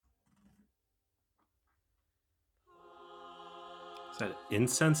That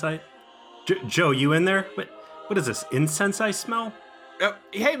incense Joe, you in there? What is this, incense I smell?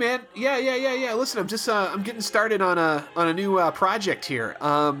 Hey man, yeah. Listen, I'm just I'm getting started on a new project here.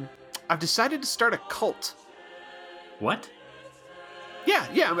 I've decided to start a cult. What? Yeah.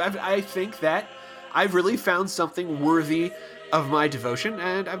 I think that I've really found something worthy of my devotion,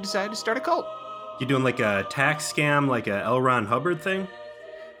 and I've decided to start a cult. You doing like a tax scam, like a L. Ron Hubbard thing?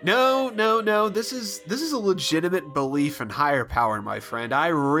 No. This is a legitimate belief in higher power, my friend. I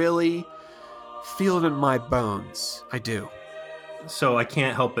really feel it in my bones. I do. So I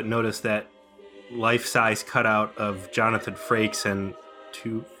can't help but notice that life-size cutout of Jonathan Frakes and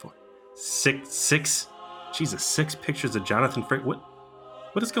six pictures of Jonathan Frakes.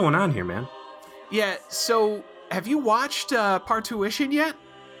 What is going on here, man? Yeah, so have you watched Parturition yet?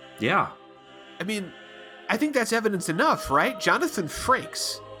 Yeah. I mean, I think that's evidence enough, right? Jonathan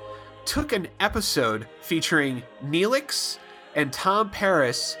Frakes took an episode featuring Neelix and Tom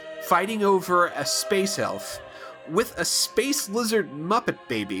Paris fighting over a space elf with a space lizard Muppet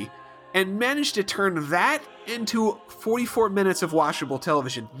baby and managed to turn that into 44 minutes of watchable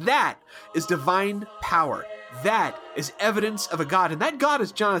television. That is divine power. That is evidence of a god, and that god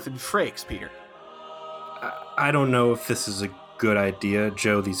is Jonathan Frakes, Peter. I don't know if this is a good idea,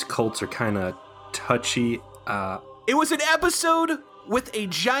 Joe. These cults are kind of touchy. It was an episode with a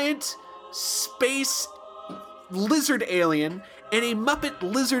giant space lizard alien and a Muppet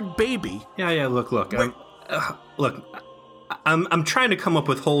lizard baby. Yeah. Look. I'm trying to come up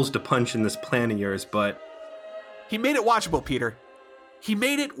with holes to punch in this plan of yours, but he made it watchable, Peter. He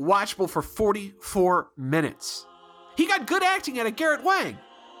made it watchable for 44 minutes. He got good acting out of Garrett Wang.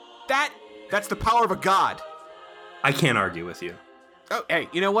 That's the power of a god. I can't argue with you. Oh, hey,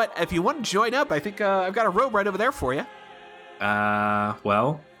 you know what? If you want to join up, I think I've got a robe right over there for you.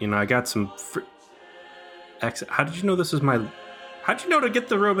 Well, I got some... How did you know this was my... How'd you know to get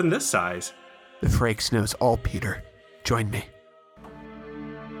the robe in this size? The Frakes knows all, Peter. Join me.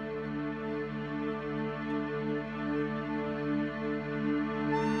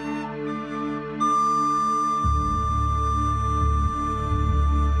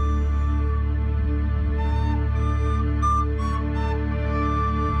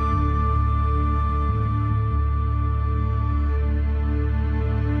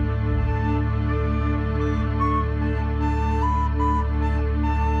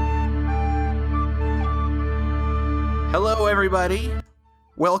 Hello, everybody.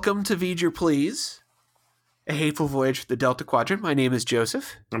 Welcome to V'ger Please, a hateful voyage for the Delta Quadrant. My name is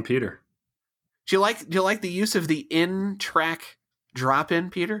Joseph. I'm Peter. Do you like the use of the in-track drop-in,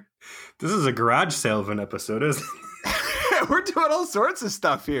 Peter? This is a garage sale of an episode, isn't it? We're doing all sorts of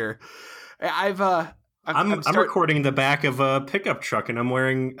stuff here. I'm recording in the back of a pickup truck, and I'm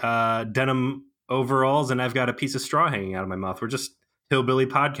wearing denim overalls, and I've got a piece of straw hanging out of my mouth. We're just hillbilly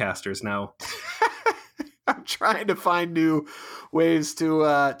podcasters now. I'm trying to find new ways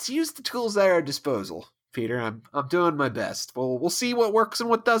to use the tools at our disposal, Peter. I'm doing my best. We'll see what works and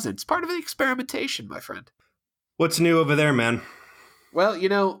what doesn't. It's part of the experimentation, my friend. What's new over there, man? Well,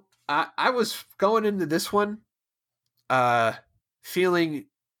 I was going into this one feeling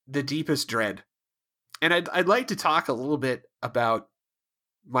the deepest dread. And I'd like to talk a little bit about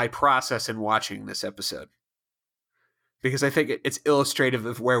my process in watching this episode. Because I think it's illustrative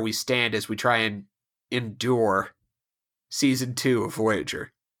of where we stand as we try and endure season 2 of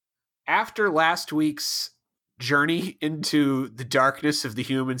Voyager. After last week's journey into the darkness of the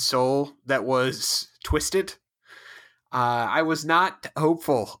human soul that was Twisted, I was not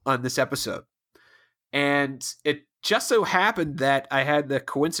hopeful on this episode. And it just so happened that I had the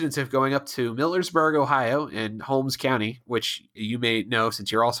coincidence of going up to Millersburg, Ohio in Holmes County, which you may know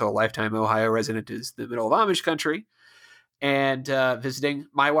since you're also a lifetime Ohio resident, is the middle of Amish country, and visiting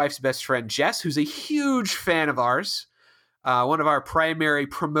my wife's best friend, Jess, who's a huge fan of ours, one of our primary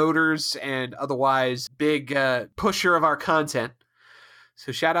promoters and otherwise big pusher of our content.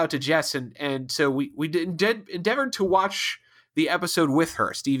 So shout out to Jess. And so we endeavored to watch the episode with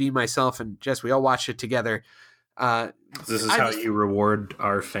her. Stevie, myself, and Jess, we all watched it together. This is how you reward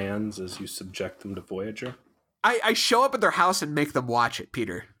our fans, as you subject them to Voyager? I show up at their house and make them watch it,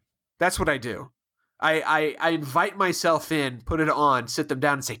 Peter. That's what I do. I invite myself in, put it on, sit them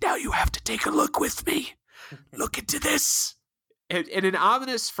down and say, now you have to take a look with me. Look into this. And an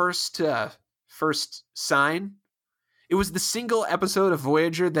ominous first sign, it was the single episode of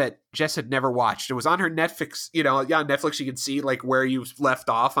Voyager that Jess had never watched. It was on her Netflix, on Netflix you can see like where you've left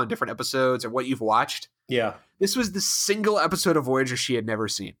off on different episodes or what you've watched. Yeah. This was the single episode of Voyager she had never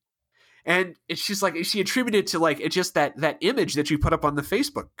seen. And it's just like, she attributed to like, it's just that image that you put up on the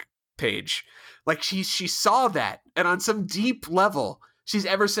Facebook page. Like she saw that, and on some deep level, she's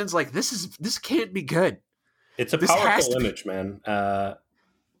ever since like, this can't be good. It's a powerful image, man.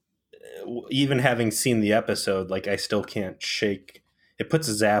 Even having seen the episode, like I still can't shake. It puts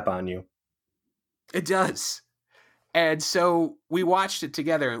a zap on you. It does. And so we watched it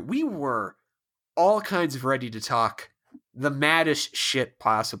together, and we were all kinds of ready to talk the maddest shit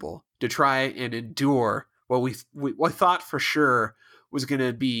possible to try and endure what we thought for sure was going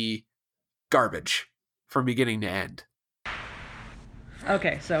to be garbage from beginning to end.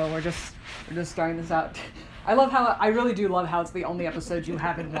 Okay, so we're just starting this out. I really do love how it's the only episode you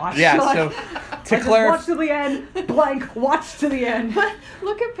haven't watched. Yeah, like, so to clarify, watch to the end, blank, watch to the end.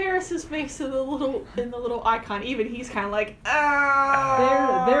 Look at Paris's face in the little icon. Even he's kind of like,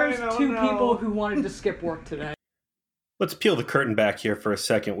 There's two people who wanted to skip work today. Let's peel the curtain back here for a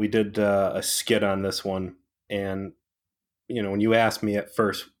second. We did a skit on this one, and when you asked me at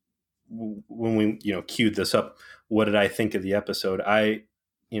first when we queued this up, what did I think of the episode? I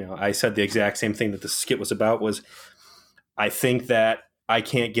said the exact same thing that the skit was about. Was I think that I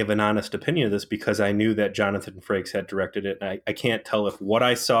can't give an honest opinion of this because I knew that Jonathan Frakes had directed it, and I can't tell if what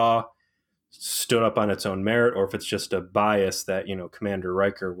I saw stood up on its own merit or if it's just a bias that Commander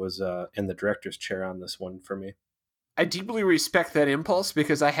Riker was in the director's chair on this one for me. I deeply respect that impulse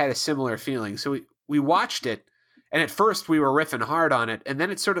because I had a similar feeling. So we watched it, and at first we were riffing hard on it, and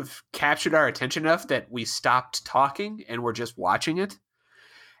then it sort of captured our attention enough that we stopped talking and we're just watching it.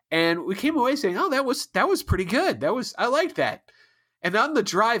 And we came away saying, "Oh, that was pretty good. I liked that." And on the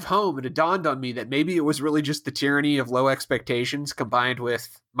drive home, it dawned on me that maybe it was really just the tyranny of low expectations combined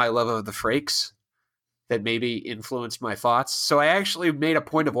with my love of the Frakes that maybe influenced my thoughts. So I actually made a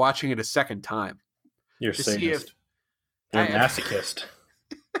point of watching it a second time. You're sadist. You're a masochist.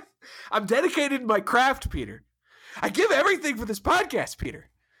 I'm dedicated to my craft, Peter. I give everything for this podcast, Peter.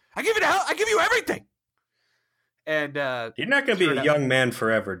 I give you everything. And you're not going to be a young man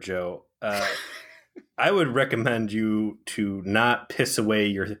forever, Joe. I would recommend you to not piss away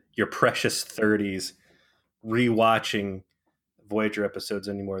your precious 30s rewatching Voyager episodes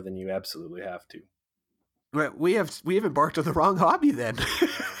any more than you absolutely have to. Right, we have embarked on the wrong hobby then.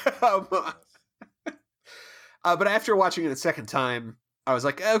 But after watching it a second time, I was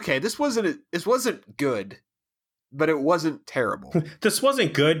like, okay, this wasn't good, but it wasn't terrible. This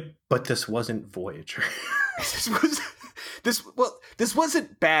wasn't good, but this wasn't Voyager. This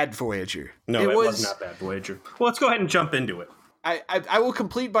wasn't bad Voyager. No, it was not bad Voyager. Well, let's go ahead and jump into it. I will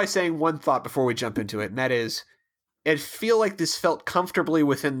complete by saying one thought before we jump into it, and that is, I feel like this felt comfortably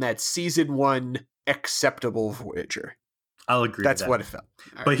within that season 1 acceptable Voyager. I'll agree. That's with that. what it felt.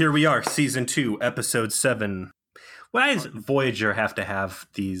 All right. Here we are, season 2, episode 7. Why does Voyager have to have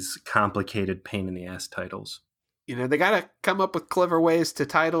these complicated pain in the ass titles? They got to come up with clever ways to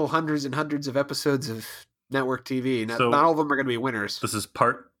title hundreds and hundreds of episodes of network TV. Not all of them are going to be winners. This is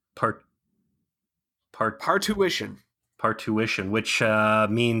Parturition. Parturition, which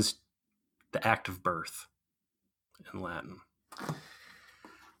means the act of birth in Latin.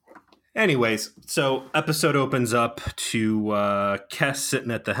 Anyways, so episode opens up to Kes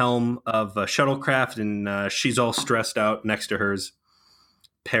sitting at the helm of a shuttlecraft, and she's all stressed out. Next to her's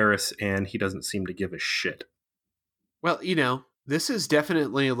Paris, and he doesn't seem to give a shit. Well, this is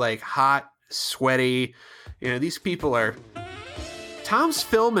definitely like hot, sweaty. These people are... Tom's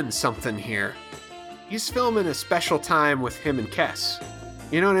filming something here. He's filming a special time with him and Kes.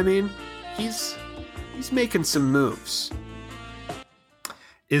 You know what I mean? He's making some moves.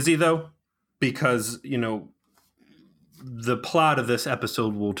 Is he, though? Because, the plot of this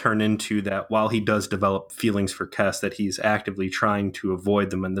episode will turn into that while he does develop feelings for Kes, that he's actively trying to avoid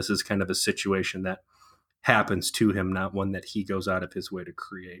them, and this is kind of a situation that happens to him, not one that he goes out of his way to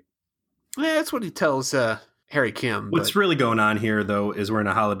create. Yeah, that's what he tells Harry Kim. What's really going on here, though, is we're in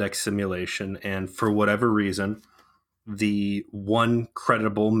a holodeck simulation, and for whatever reason, the one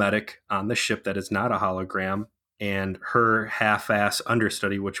credible medic on the ship that is not a hologram and her half-ass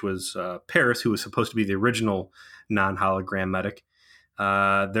understudy, which was Paris, who was supposed to be the original non-hologram medic,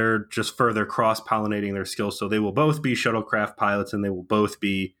 they're just further cross-pollinating their skills. So they will both be shuttlecraft pilots, and they will both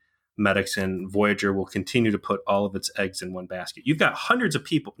be medics, and Voyager will continue to put all of its eggs in one basket. You've got hundreds of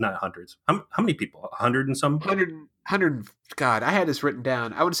people, not hundreds. How many people? 100 and some? 100. God, I had this written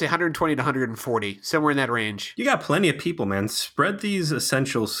down. I would say 120 to 140, somewhere in that range. You got plenty of people, man. Spread these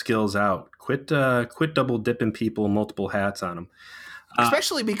essential skills out. Quit double dipping people, multiple hats on them.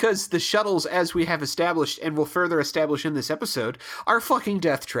 Especially because the shuttles, as we have established and will further establish in this episode, are fucking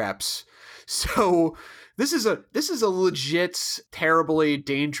death traps. So this is a legit, terribly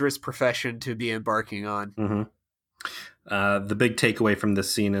dangerous profession to be embarking on. Mm-hmm. The big takeaway from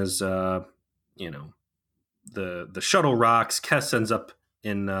this scene is, the shuttle rocks. Kes ends up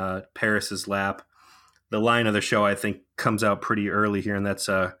in Paris's lap. The line of the show, I think, comes out pretty early here, and that's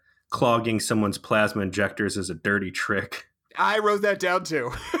clogging someone's plasma injectors is a dirty trick. I wrote that down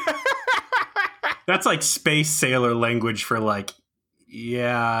too. That's like space sailor language for like,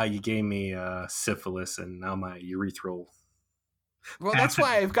 yeah, you gave me syphilis and now my urethral. Well, that's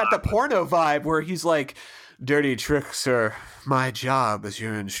why I've got the porno vibe where he's like, dirty tricks are my job as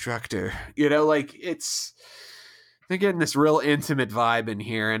your instructor. Like they're getting this real intimate vibe in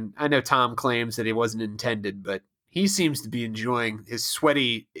here. And I know Tom claims that it wasn't intended, but he seems to be enjoying his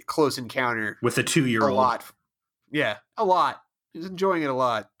sweaty close encounter with a 2-year-old. A lot. Yeah, a lot. He's enjoying it a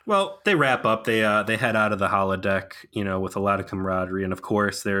lot. Well, they wrap up. They head out of the holodeck, with a lot of camaraderie. And of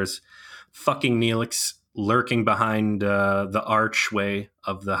course, there's fucking Neelix lurking behind the archway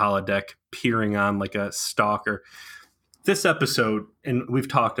of the holodeck, peering on like a stalker. This episode, and we've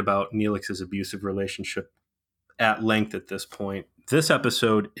talked about Neelix's abusive relationship at length at this point. This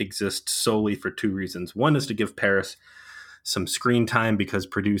episode exists solely for 2 reasons. One is to give Paris some screen time because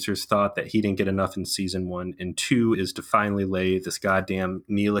producers thought that he didn't get enough in season 1. And 2 is to finally lay this goddamn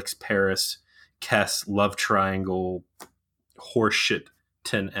Neelix, Paris, Kes love triangle horseshit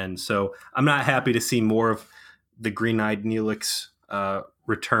to an end. So I'm not happy to see more of the green-eyed Neelix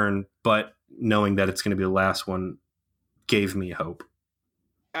return, but knowing that it's going to be the last one gave me hope.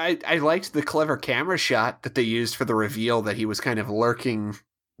 I liked the clever camera shot that they used for the reveal that he was kind of lurking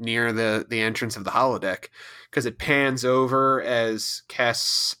near the entrance of the holodeck, because it pans over as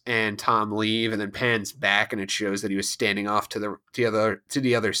Kes and Tom leave and then pans back and it shows that he was standing off to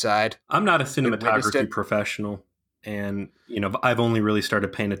the other side. I'm not a cinematography professional, and I've only really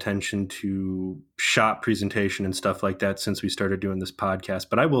started paying attention to shot presentation and stuff like that since we started doing this podcast.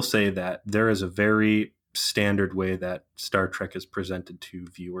 But I will say that there is a very standard way that Star Trek is presented to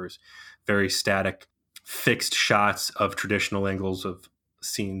viewers, very static, fixed shots of traditional angles of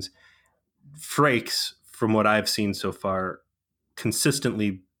scenes. Frakes, from what I've seen so far,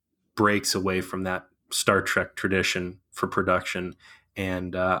 consistently breaks away from that Star Trek tradition for production,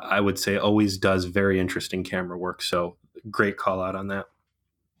 and I would say always does very interesting camera work. So great call out on that.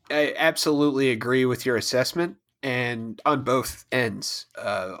 I absolutely agree with your assessment, and on both ends.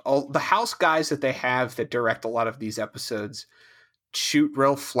 All the house guys that they have that direct a lot of these episodes shoot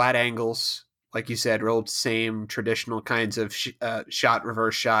real flat angles, like you said, real same traditional kinds of shot,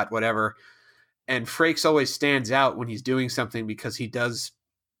 reverse shot, whatever. And Frakes always stands out when he's doing something because he does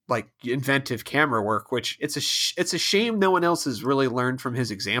like inventive camera work, which it's a shame no one else has really learned from his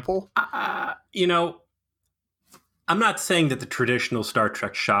example. I'm not saying that the traditional Star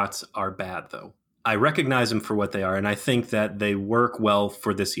Trek shots are bad, though. I recognize them for what they are, and I think that they work well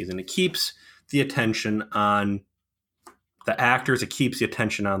for this season. It keeps the attention on the actors, it keeps the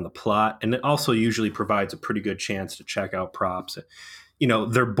attention on the plot, and it also usually provides a pretty good chance to check out props.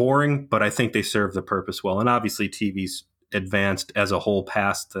 They're boring, but I think they serve the purpose well. And obviously TV's advanced as a whole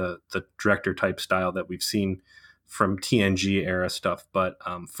past the director type style that we've seen from TNG era stuff. But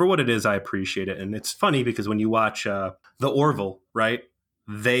for what it is, I appreciate it. And it's funny because when you watch the Orville, right,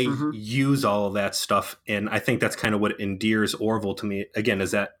 they use all of that stuff. And I think that's kind of what endears Orville to me, again,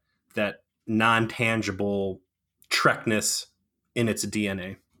 is that non-tangible Trekness in its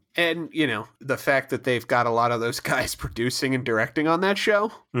DNA. And, the fact that they've got a lot of those guys producing and directing on that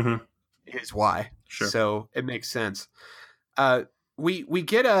show is why. Sure. So it makes sense. We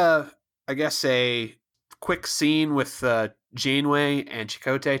get a quick scene with Janeway and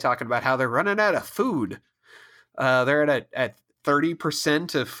Chakotay talking about how they're running out of food. They're at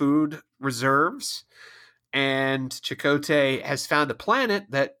 30% of food reserves, and Chakotay has found a planet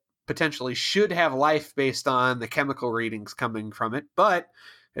that potentially should have life based on the chemical readings coming from it, but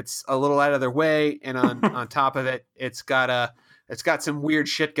it's a little out of their way, and on top of it, it's got some weird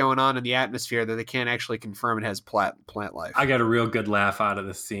shit going on in the atmosphere that they can't actually confirm it has plant life. I got a real good laugh out of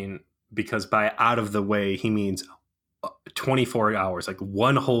this scene because by out of the way, he means 24 hours, like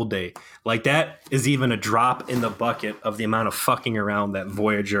one whole day. Like that is even a drop in the bucket of the amount of fucking around that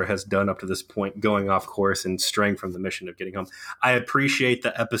Voyager has done up to this point, going off course and straying from the mission of getting home. I appreciate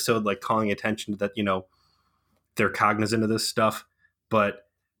the episode, like calling attention to that, they're cognizant of this stuff, but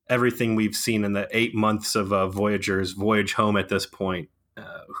everything we've seen in the 8 months of Voyager's voyage home at this point,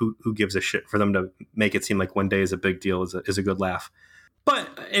 who gives a shit? For them to make it seem like one day is a big deal is a good laugh. But,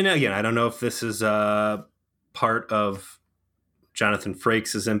 and again, I don't know if this is part of Jonathan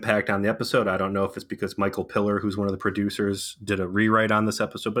Frakes' impact on the episode. I don't know if it's because Michael Piller, who's one of the producers, did a rewrite on this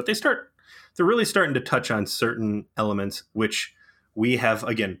episode. But they're really starting to touch on certain elements, which we have,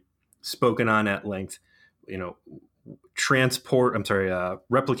 again, spoken on at length.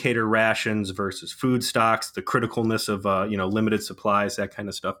 replicator rations versus food stocks, the criticalness of limited supplies, that kind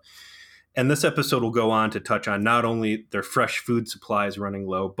of stuff. And this episode will go on to touch on not only their fresh food supplies running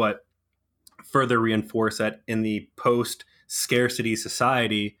low, but further reinforce that in the post-scarcity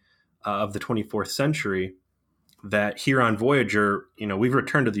society of the 24th century, that here on Voyager, we've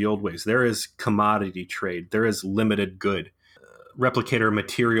returned to the old ways. There is commodity trade. There is limited good. Replicator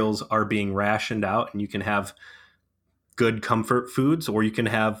materials are being rationed out, and you can have good comfort foods or you can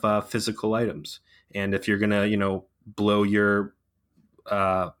have physical items. And if you're going to, blow your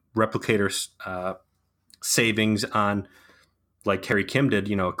replicator savings on, like Harry Kim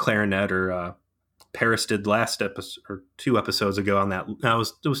did, a clarinet, or Paris did last episode or 2 episodes ago on that. Now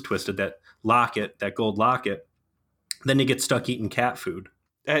it was twisted, that locket, that gold locket. Then you get stuck eating cat food.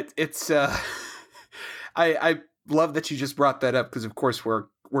 It's I love that you just brought that up, because of course we're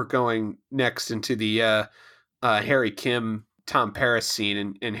going next into the Harry Kim Tom Paris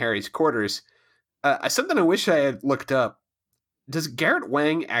scene in Harry's quarters. Something I wish I had looked up. Does Garrett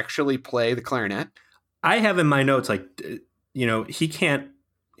Wang actually play the clarinet? I have in my notes, he can't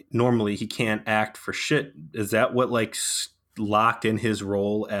act for shit. Is that what locked in his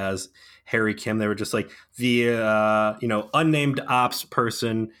role as Harry Kim? They were just like the unnamed ops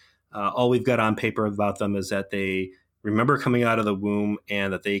person. All we've got on paper about them is that they remember coming out of the womb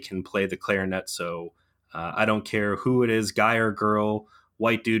and that they can play the clarinet. So I don't care who it is, guy or girl,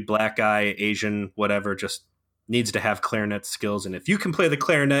 white dude, black guy, Asian, whatever, just needs to have clarinet skills. And if you can play the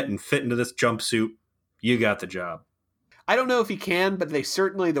clarinet and fit into this jumpsuit, you got the job. I don't know if he can, but they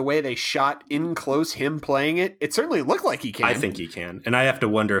certainly, the way they shot in close him playing it, it certainly looked like he can. I think he can. And I have to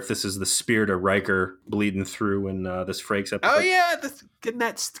wonder if this is the spirit of Riker bleeding through in this Frakes episode. Oh yeah, getting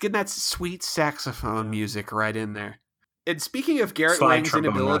that sweet saxophone music right in there. And speaking of Garrett Wang's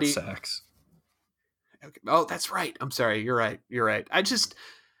inability... sax. Okay. Oh, that's right. I'm sorry. You're right.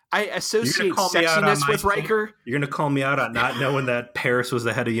 I associate sexiness with Riker. You're going to call me out on not knowing that Paris was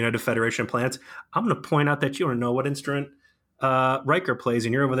the head of United Federation of Planets. I'm going to point out that you don't know what instrument Riker plays,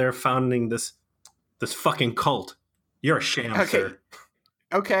 and you're over there founding this fucking cult. You're a sham, sir.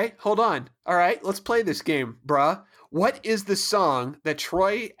 Okay, hold on. All right, let's play this game, bruh. What is the song that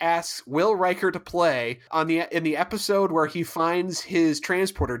Troy asks Will Riker to play in the episode where he finds his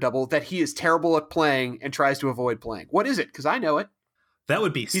transporter double that he is terrible at playing and tries to avoid playing? What is it? Because I know it. That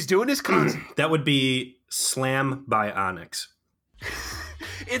would be... He's doing his concert. That would be Slam by Onyx.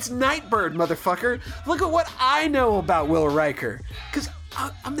 It's Nightbird, motherfucker. Look at what I know about Will Riker. Because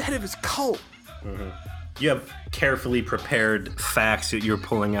I'm the head of his cult. Mm-hmm. You have carefully prepared facts that you're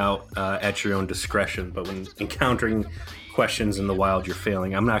pulling out at your own discretion, but when encountering questions in the wild, you're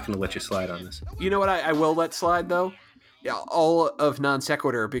failing. I'm not going to let you slide on this. You know what I will let slide, though? Yeah, all of non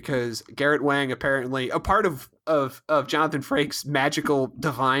sequitur, because Garrett Wang, apparently a part of Jonathan Frakes' magical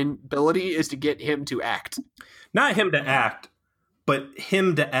divine ability is to get him to act. Not him to act, but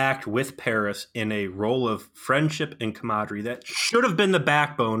him to act with Paris in a role of friendship and camaraderie that should have been the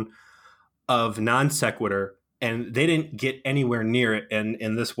backbone of non sequitur, and they didn't get anywhere near it. And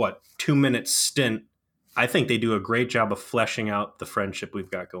in this 2-minute stint, I think they do a great job of fleshing out the friendship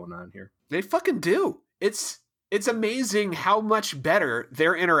we've got going on here. They fucking do. It's amazing how much better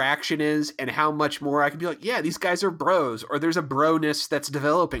their interaction is, and how much more I can be like, yeah, these guys are bros, or there's a broness that's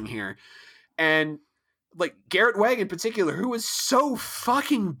developing here. And like Garrett Wang in particular, who was so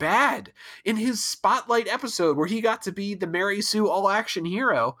fucking bad in his Spotlight episode where he got to be the Mary Sue all-action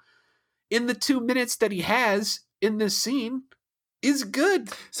hero, in the 2 minutes that he has in this scene is good.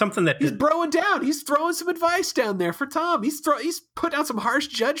 Something that he's broing down. He's throwing some advice down there for Tom. He's putting out some harsh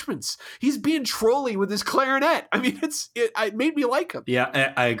judgments. He's being trolly with his clarinet. I mean, it made me like him.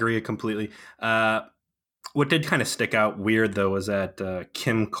 Yeah, I agree completely. What did kind of stick out weird though was that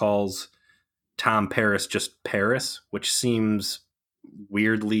Kim calls Tom Paris just Paris, which seems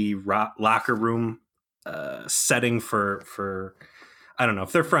weirdly locker room setting for. I don't know.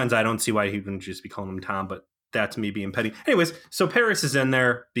 If they're friends, I don't see why he wouldn't just be calling him Tom, but that's me being petty. Anyways, so Paris is in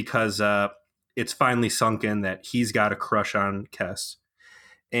there because it's finally sunk in that he's got a crush on Kes.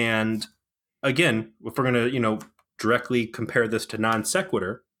 And again, if we're going to, directly compare this to non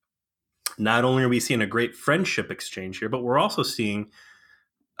sequitur, not only are we seeing a great friendship exchange here, but we're also seeing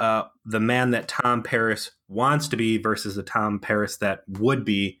the man that Tom Paris wants to be versus the Tom Paris that would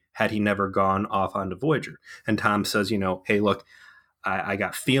be had he never gone off onto Voyager. And Tom says, hey, look, I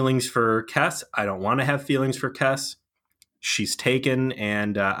got feelings for Kes. I don't want to have feelings for Kes. She's taken,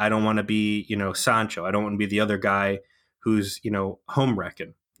 and I don't want to be, Sancho. I don't want to be the other guy who's, home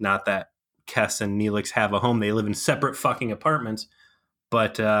wrecking. Not that Kes and Neelix have a home. They live in separate fucking apartments.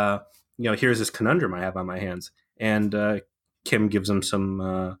 But, here's this conundrum I have on my hands. And Kim gives him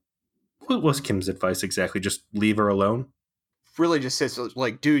some. What was Kim's advice exactly? Just leave her alone. Really, just says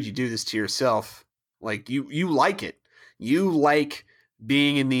like, dude, you do this to yourself. Like you like it. You like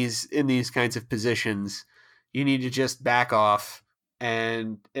being in these kinds of positions. You need to just back off.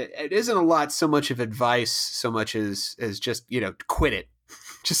 And it isn't a lot so much of advice, so much as just, quit it.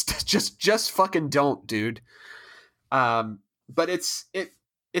 just fucking don't, dude. But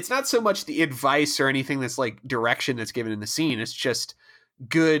it's not so much the advice or anything that's like direction that's given in the scene. It's just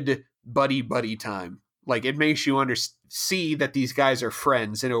good buddy time. Like it makes you see that these guys are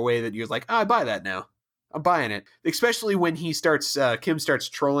friends in a way that you're like, I buy that now. I'm buying it. Especially when he starts, Kim starts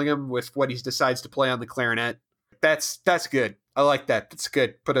trolling him with what he decides to play on the clarinet. That's good. I like that. That's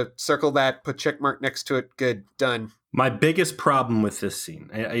good. Circle that, put check mark next to it. Good. Done. My biggest problem with this scene,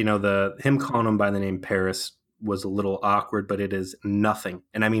 him calling him by the name Paris was a little awkward, but it is nothing.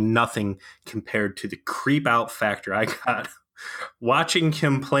 And I mean nothing compared to the creep out factor I got watching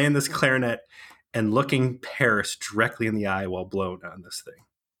Kim playing this clarinet and looking Paris directly in the eye while blowing on this thing.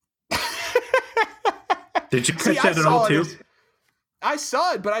 Did you catch that at all too? I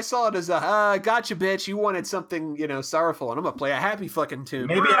saw it, but I saw it as a gotcha, bitch. You wanted something, sorrowful, and I'm gonna play a happy fucking tune.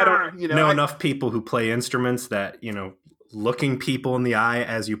 Maybe I don't know enough people who play instruments that looking people in the eye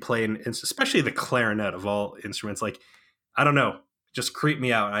as you play, especially the clarinet of all instruments. Like, I don't know, just creep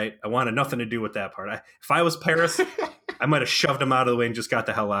me out. I wanted nothing to do with that part. If I was Paris, I might have shoved him out of the way and just got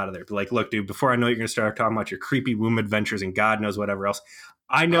the hell out of there. But like, look, dude, before I know you're gonna start talking about your creepy womb adventures and God knows whatever else.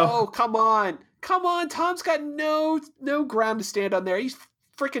 I know. Oh, come on. Tom's got no ground to stand on there. He's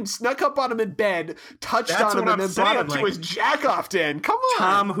freaking snuck up on him in bed, touched on him, and then brought him to his jack-off den. Come on.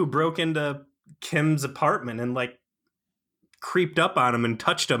 Tom, who broke into Kim's apartment and like creeped up on him and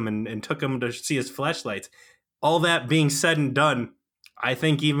touched him and took him to see his flashlights. All that being said and done, I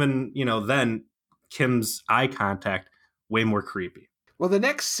think even, then Kim's eye contact, way more creepy. Well, the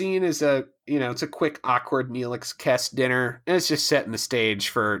next scene is it's a quick, awkward Neelix-Kes dinner. And it's just setting the stage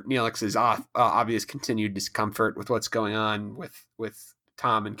for Neelix's obvious continued discomfort with what's going on with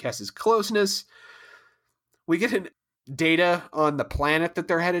Tom and Kes's closeness. We get data on the planet that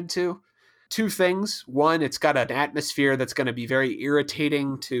they're headed to. Two things. One, it's got an atmosphere that's going to be very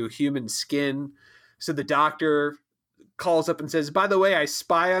irritating to human skin. So the doctor calls up and says, by the way, I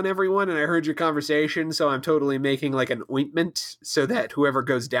spy on everyone and I heard your conversation, so I'm totally making like an ointment so that whoever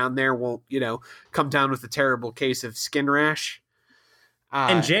goes down there won't, come down with a terrible case of skin rash.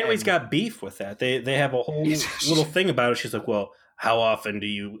 And Janeway's got beef with that. They have a whole little thing about it. She's like, well, how often do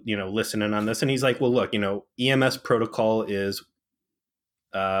you, listen in on this? And he's like, well, look, EMS protocol is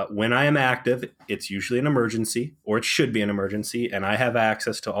when I am active, it's usually an emergency, or it should be an emergency, and I have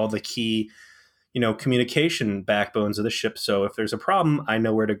access to all the key communication backbones of the ship. So if there's a problem, I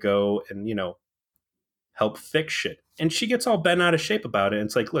know where to go and, help fix shit. And she gets all bent out of shape about it. And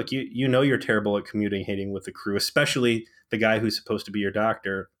it's like, look, you're terrible at communicating with the crew, especially the guy who's supposed to be your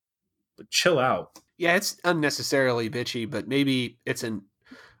doctor. But chill out. Yeah, it's unnecessarily bitchy, but maybe it's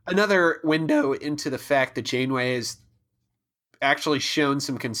another window into the fact that Janeway has actually shown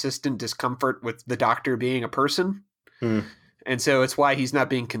some consistent discomfort with the doctor being a person. And so it's why he's not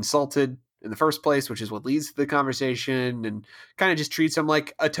being consulted in the first place, which is what leads to the conversation, and kind of just treats him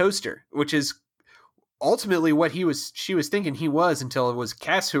like a toaster, which is ultimately what she was thinking he was, until it was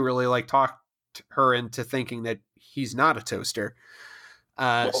Kes who really like talked her into thinking that he's not a toaster.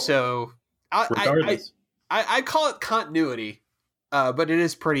 So I call it continuity, but it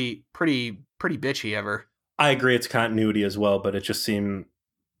is pretty bitchy ever. I agree. It's continuity as well, but it just seemed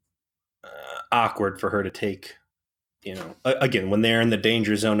awkward for her to take. Again, when they're in the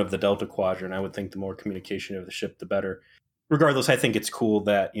danger zone of the Delta Quadrant, I would think the more communication of the ship, the better. Regardless, I think it's cool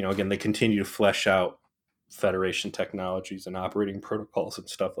that, again, they continue to flesh out Federation technologies and operating protocols and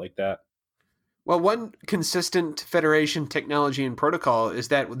stuff like that. Well, one consistent Federation technology and protocol is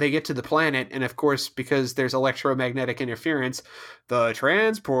that they get to the planet, and of course, because there's electromagnetic interference, the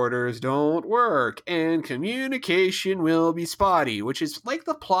transporters don't work, and communication will be spotty, which is like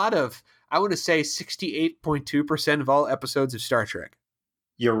the plot of, I want to say, 68.2% of all episodes of Star Trek.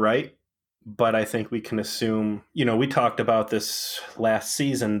 You're right, but I think we can assume, we talked about this last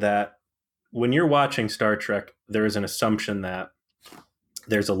season, that when you're watching Star Trek, there is an assumption that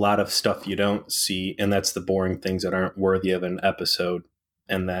there's a lot of stuff you don't see, and that's the boring things that aren't worthy of an episode.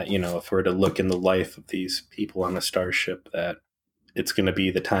 And that, if we're to look in the life of these people on a starship, that it's going to be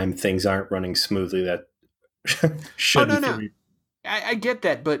the time things aren't running smoothly that shouldn't. No. I get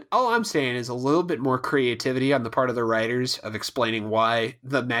that, but all I'm saying is a little bit more creativity on the part of the writers of explaining why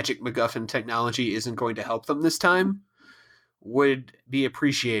the magic MacGuffin technology isn't going to help them this time would be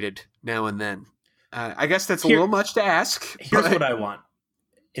appreciated now and then. I guess that's a little much to ask. Here's what I want.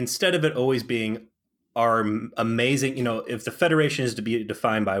 Instead of it always being our amazing, if the Federation is to be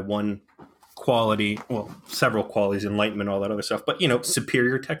defined by one quality, well, several qualities, enlightenment, all that other stuff, but,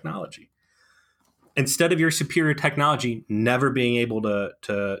 superior technology. Instead of your superior technology never being able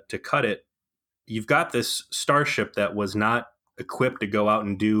to cut it, you've got this starship that was not equipped to go out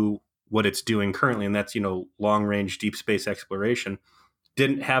and do what it's doing currently, and that's, long-range deep space exploration,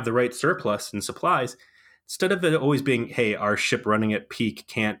 didn't have the right surplus and supplies. Instead of it always being, hey, our ship running at peak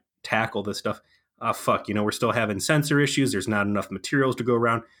can't tackle this stuff, we're still having sensor issues, there's not enough materials to go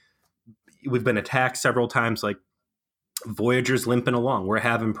around, we've been attacked several times, like Voyager's limping along, we're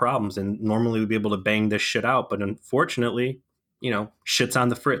having problems, and normally we'd be able to bang this shit out, but unfortunately, shit's on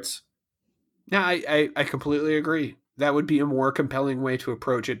the fritz. Yeah, I completely agree. That would be a more compelling way to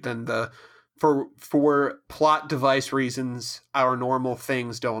approach it than for plot device reasons, our normal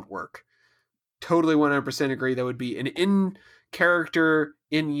things don't work. Totally 100% agree. That would be an in-character,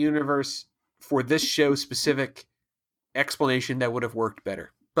 in-universe, for this show specific explanation that would have worked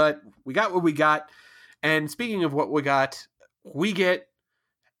better. But we got what we got. And speaking of what we get,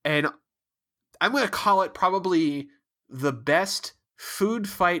 and I'm going to call it probably the best food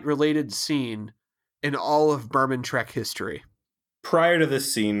fight related scene in all of Berman Trek history. Prior to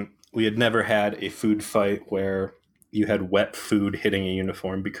this scene, we had never had a food fight where you had wet food hitting a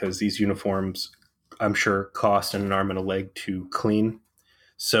uniform, because these uniforms, I'm sure, cost an arm and a leg to clean.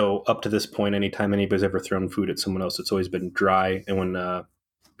 So up to this point, anytime anybody's ever thrown food at someone else, it's always been dry. And when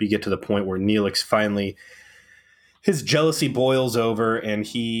we get to the point where Neelix finally, his jealousy boils over and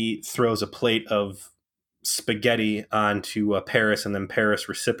he throws a plate of spaghetti onto Paris, and then Paris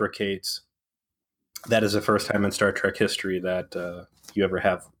reciprocates, that is the first time in Star Trek history that you ever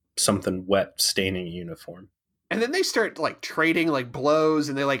have something wet staining a uniform. And then they start trading blows,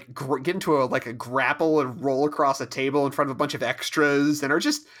 and they get into a grapple and roll across a table in front of a bunch of extras, and are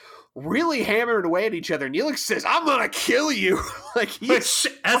just really hammering away at each other. Neelix says, "I'm gonna kill you!" Which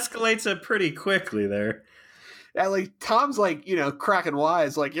escalates it pretty quickly there. Yeah, Tom's cracking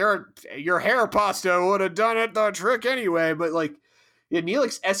wise, your hair pasta would have done it the trick anyway. But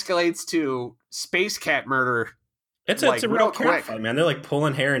Neelix escalates to space cat murder. It's a real cat fight, man. They're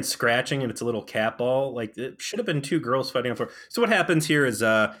pulling hair and scratching, and it's a little cat ball. It should have been two girls fighting on the floor. So what happens here is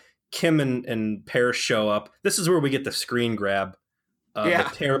Kim and Paris show up. This is where we get the screen grab. The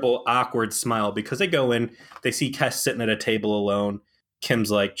terrible, awkward smile, because they go in, they see Kes sitting at a table alone.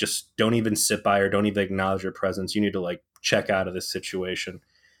 Kim's just don't even sit by her, don't even acknowledge her presence. You need to check out of this situation.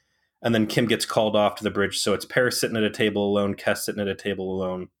 And then Kim gets called off to the bridge. So it's Paris sitting at a table alone, Kes sitting at a table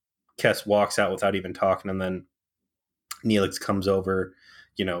alone. Kes walks out without even talking, and then Neelix comes over.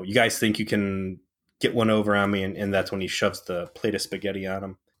 You guys think you can get one over on me, and that's when he shoves the plate of spaghetti on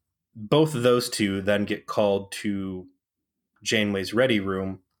him. Both of those two then get called to Janeway's ready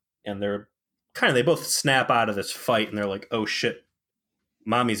room, and they both snap out of this fight, and they're like, oh shit,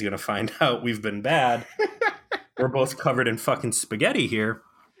 mommy's gonna find out we've been bad. We're both covered in fucking spaghetti here,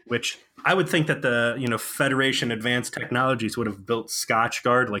 which I would think that the Federation Advanced Technologies would have built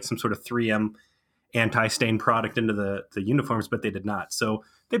Scotchgard, some sort of 3M anti-stain product into the uniforms, but they did not. So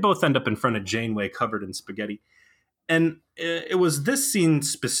they both end up in front of Janeway covered in spaghetti. And it was this scene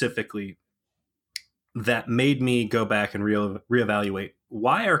specifically that made me go back and reevaluate,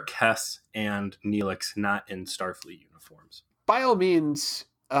 why are Kes and Neelix not in Starfleet uniforms? By all means,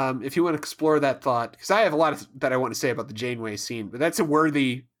 if you want to explore that thought, because I have a lot that I want to say about the Janeway scene, but that's a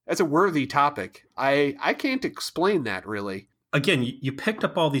worthy topic. I can't explain that really. Again, you picked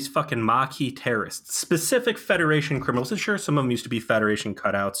up all these fucking Maquis terrorists, specific Federation criminals. And sure, some of them used to be Federation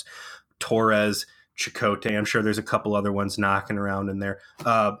cutouts. Torres, Chakotay, I'm sure there's a couple other ones knocking around in there.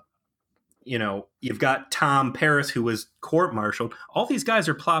 You've got Tom Paris, who was court-martialed. All these guys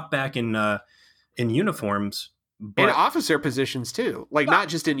are plopped back in uniforms. But, in officer positions, too. Not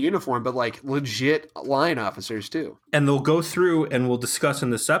just in uniform, but legit line officers, too. And they'll go through, and we'll discuss in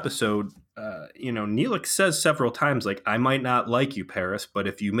this episode, Neelix says several times, I might not like you, Paris, but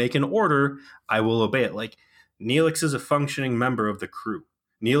if you make an order, I will obey it. Neelix is a functioning member of the crew.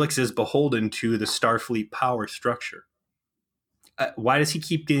 Neelix is beholden to the Starfleet power structure. Why does he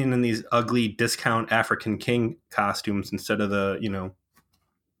keep getting in these ugly discount African king costumes instead of and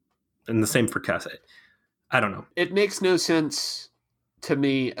the same for Kes? I don't know. It makes no sense to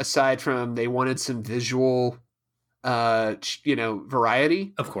me, aside from they wanted some visual,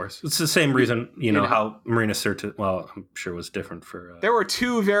 variety. Of course. It's the same reason, how Marina Sirtis, I'm sure was different for... There were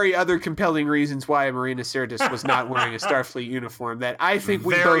two very other compelling reasons why Marina Sirtis was not wearing a Starfleet uniform that I think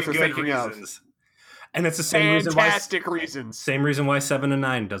we both are thinking reasons. Of. And it's the same Fantastic reasons. Same reason why 7 and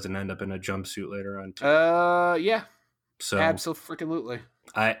 9 doesn't end up in a jumpsuit later on. Too. Yeah. So absolutely.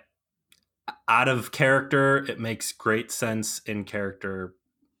 Out of character, it makes great sense. In character,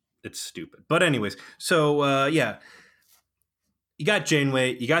 it's stupid. But anyways, so yeah, you got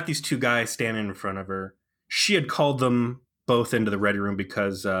Janeway. You got these two guys standing in front of her. She had called them both into the ready room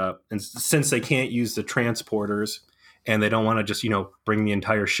because and since they can't use the transporters and they don't want to just, bring the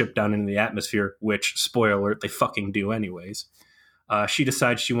entire ship down into the atmosphere, which, spoiler alert, they fucking do anyways, she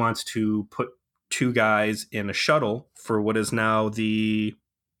decides she wants to put two guys in a shuttle for what is now the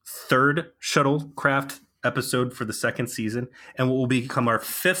third shuttlecraft episode for the second season and what will become our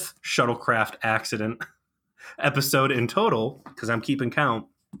fifth shuttlecraft accident episode in total, because I'm keeping count.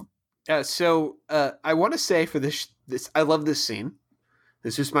 So I want to say for this, I love this scene.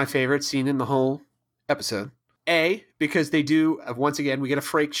 This is my favorite scene in the whole episode. Because they do, once again, we get a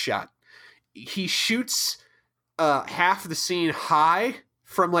Frakes shot. He shoots half the scene high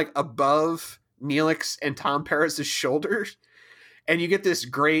from like above Neelix and Tom Paris's shoulders, and you get this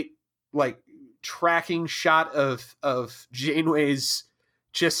great like tracking shot of Janeway's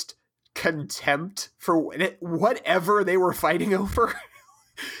just contempt for whatever they were fighting over.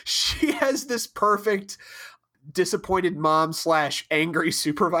 She has this perfect disappointed mom / angry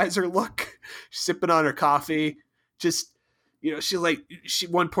supervisor look, sipping on her coffee. Just, she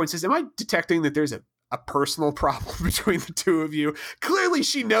one point says, am I detecting that there's a personal problem between the two of you? Clearly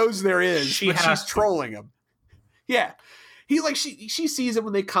she knows there is, she's trolling him. Yeah. She sees him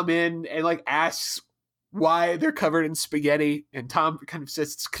when they come in and like asks why they're covered in spaghetti, and Tom kind of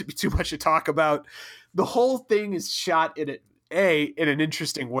says it's going to be too much to talk about. The whole thing is shot in an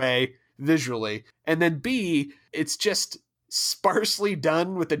interesting way visually, and then B, it's just sparsely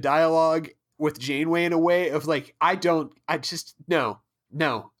done with the dialogue with Janeway in a way of like, no,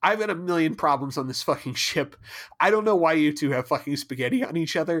 I've got a million problems on this fucking ship. I don't know why you two have fucking spaghetti on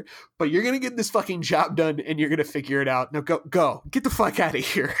each other, but you're going to get this fucking job done and you're going to figure it out. Now go, get the fuck out of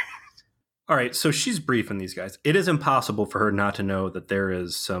here. All right, so she's briefing these guys. It is impossible for her not to know that there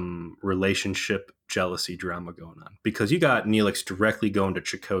is some relationship jealousy drama going on, because you got Neelix directly going to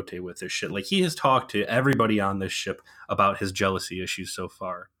Chakotay with this shit. Like, he has talked to everybody on this ship about his jealousy issues so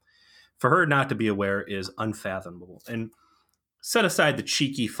far. For her not to be aware is unfathomable. And set aside the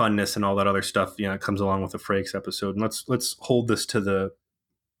cheeky funness and all that other stuff, it comes along with the Frakes episode. And let's hold this to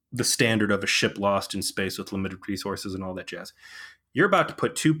the standard of a ship lost in space with limited resources and all that jazz. You're about to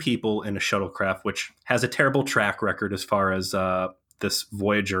put two people in a shuttlecraft, which has a terrible track record as far as this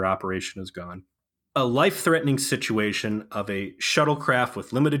Voyager operation has gone. A life-threatening situation of a shuttlecraft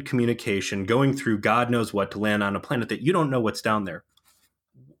with limited communication going through God knows what to land on a planet that you don't know what's down there.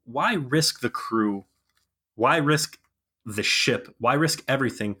 Why risk the crew? Why risk the ship? Why risk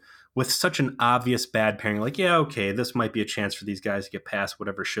everything with such an obvious bad pairing? Like, yeah, okay, this might be a chance for these guys to get past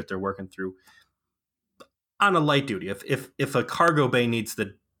whatever shit they're working through. On a light duty, if a cargo bay needs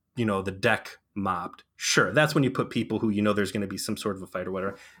the deck mobbed, sure, that's when you put people who there's going to be some sort of a fight or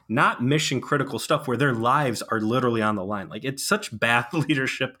whatever. Not mission critical stuff where their lives are literally on the line. Like, it's such bad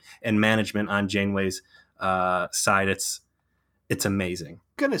leadership and management on Janeway's side. It's amazing.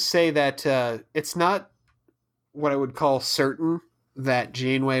 I'm gonna say that it's not what I would call certain that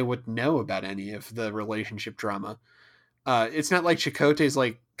Janeway would know about any of the relationship drama. It's not like Chakotay's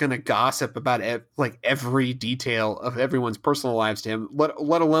like gonna gossip about every detail of everyone's personal lives to him,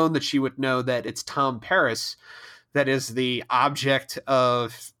 let alone that she would know that it's Tom Paris that is the object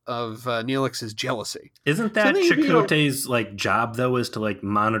of Neelix's jealousy. Isn't that Chakotay's job though, is to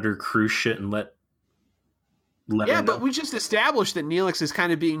monitor cruise shit and let yeah, but we just established that Neelix is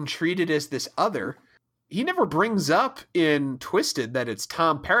kind of being treated as this other. He never brings up in Twisted that it's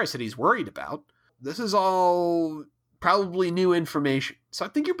Tom Paris that he's worried about. This is all probably new information. So I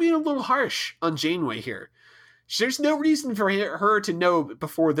think you're being a little harsh on Janeway here. There's no reason for her to know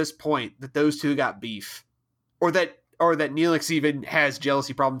before this point that those two got beef, or that Neelix even has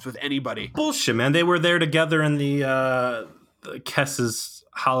jealousy problems with anybody. Bullshit, man. They were there together in the Kess's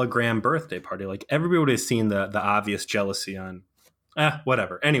hologram birthday party. Like, everybody has seen the obvious jealousy on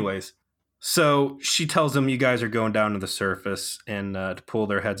whatever. Anyways, so she tells them, you guys are going down to the surface and to pull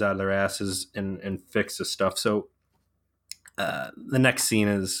their heads out of their asses and fix this stuff. So the next scene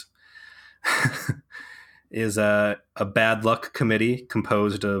is a bad luck committee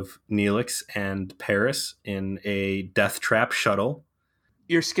composed of Neelix and Paris in a death trap shuttle.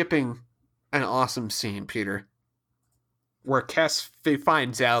 You're skipping an awesome scene, Peter, where Cass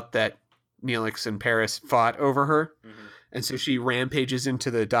finds out that Neelix and Paris fought over her. Mm-hmm. And so she rampages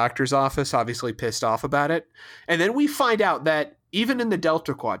into the doctor's office, obviously pissed off about it. And then we find out that even in the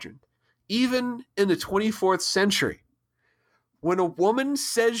Delta Quadrant, even in the 24th century, when a woman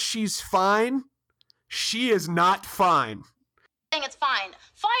says she's fine, she is not fine. It's fine.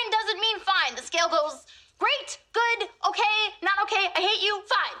 Fine doesn't mean fine. The scale goes great, good, okay, not okay, I hate you,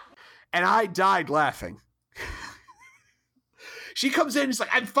 fine. And I died laughing. She comes in and she's like,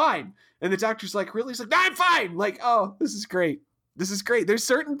 I'm fine. And the doctor's like, really? He's like, no, I'm fine. Like, oh, this is great. This is great. There's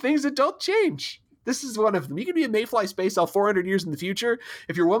certain things that don't change. This is one of them. You can be a Mayfly Space Elf 400 years in the future.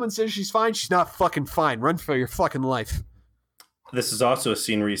 If your woman says she's fine, she's not fucking fine. Run for your fucking life. This is also a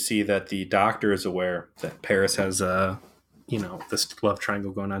scene where you see that the doctor is aware that Paris has this love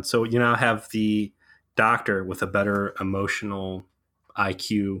triangle going on. So you now have the doctor with a better emotional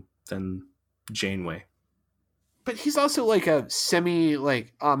IQ than Janeway. But he's also like a semi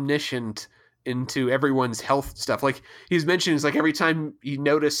like omniscient into everyone's health stuff. Like he's mentioned, it's like every time he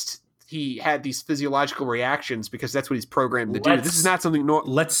noticed he had these physiological reactions because that's what he's programmed to do. This is not something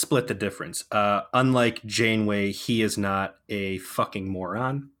let's split the difference. Unlike Janeway, he is not a fucking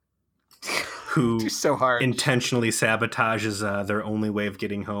moron who so hard. intentionally sabotages their only way of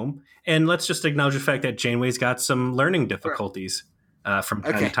getting home. And let's just acknowledge the fact that Janeway's got some learning difficulties from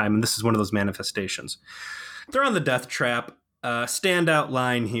time to time, and this is one of those manifestations. They're on the death trap. Standout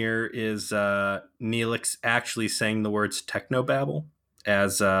line here is Neelix actually saying the words technobabble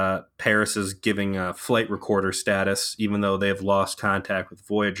as Paris is giving a flight recorder status, even though they have lost contact with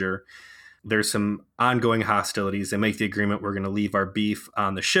Voyager. There's some ongoing hostilities. They make the agreement, we're going to leave our beef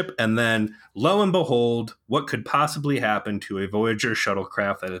on the ship, and then, lo and behold, what could possibly happen to a Voyager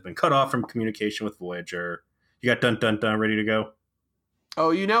shuttlecraft that has been cut off from communication with Voyager? You got dun dun dun ready to go?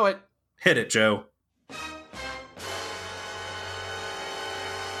 Oh, you know it. Hit it, Joe.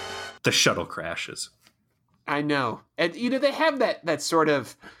 The shuttle crashes. I know. And, they have that sort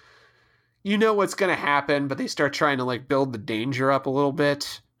of, what's going to happen, but they start trying to, like, build the danger up a little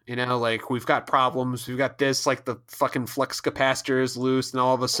bit. Like, we've got problems. We've got this, like, the fucking flux capacitor is loose, and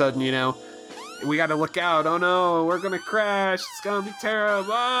all of a sudden, we got to look out. Oh, no, we're going to crash. It's going to be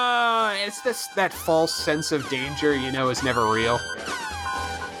terrible. It's that false sense of danger, is never real.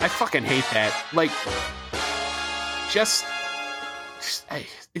 I fucking hate that. Like,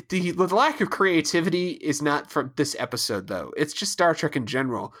 the lack of creativity is not from this episode, though. It's just Star Trek in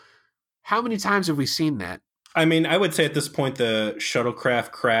general. How many times have we seen that? I mean, I would say at this point, the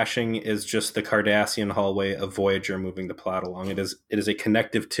shuttlecraft crashing is just the Cardassian hallway of Voyager moving the plot along. It is a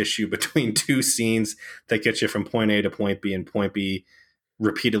connective tissue between two scenes that gets you from point A to point B, and point B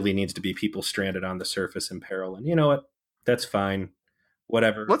repeatedly needs to be people stranded on the surface in peril. And you know what? That's fine.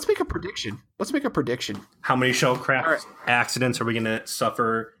 Whatever. Let's make a prediction. How many shuttlecraft accidents are we going to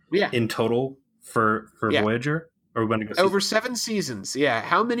suffer in total for Voyager? Or are we going to go over 7 seasons? Yeah.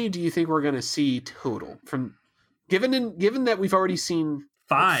 How many do you think we're going to see total? From given that we've already seen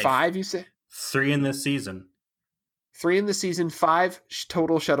 5. 5, you say? 3 in this season. 3 in the season. 5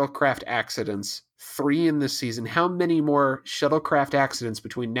 total shuttlecraft accidents. 3 in this season. How many more shuttlecraft accidents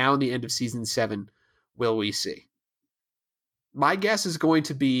between now and the end of season 7 will we see? My guess is going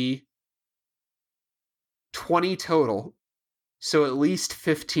to be 20 total, so at least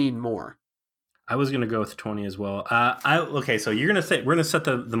 15 more. I was going to go with 20 as well. Okay, so you're going to say we're going to set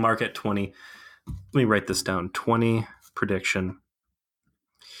the mark at 20. Let me write this down. 20 prediction.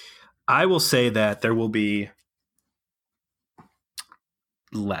 I will say that there will be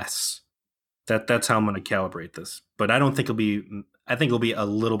less. That's how I'm going to calibrate this. But I don't think it'll be. I think it'll be a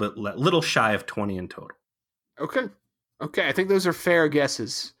little shy of 20 in total. Okay, I think those are fair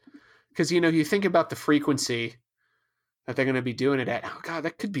guesses. Because, you think about the frequency that they're going to be doing it at. Oh, God,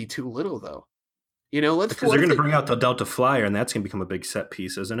 that could be too little, though. Because they're going to bring out the Delta Flyer, and that's going to become a big set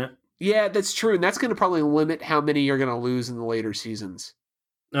piece, isn't it? Yeah, that's true. And that's going to probably limit how many you're going to lose in the later seasons.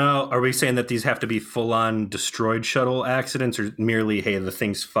 Are we saying that these have to be full-on destroyed shuttle accidents, or merely, hey, the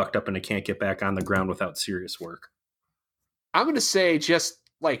thing's fucked up and it can't get back on the ground without serious work? I'm going to say just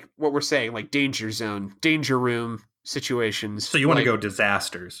like what we're saying, like danger zone, danger room situations. So you want to go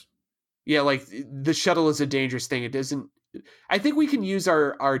disasters. Yeah, like the shuttle is a dangerous thing. It doesn't... I think we can use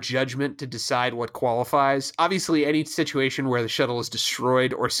our judgment to decide what qualifies. Obviously, any situation where the shuttle is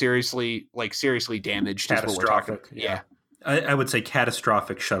destroyed or seriously damaged is what we're talking about. Yeah. I would say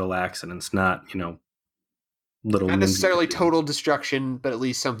catastrophic shuttle accidents, not, little... Not necessarily total destruction, but at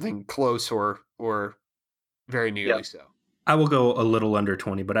least something close or very nearly so. I will go a little under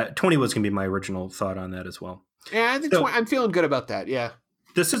 20, but 20 was going to be my original thought on that as well. Yeah, I think I'm feeling good about that, yeah.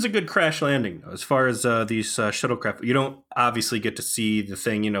 This is a good crash landing, though. As far as these shuttlecraft, you don't obviously get to see the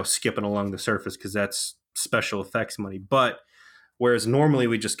thing, skipping along the surface because that's special effects money. But whereas normally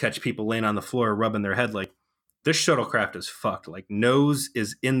we just catch people laying on the floor rubbing their head like, this shuttlecraft is fucked. Like, nose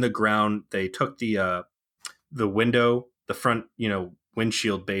is in the ground. They took the window, the front,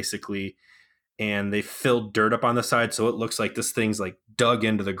 windshield basically, and they filled dirt up on the side, so it looks like this thing's like dug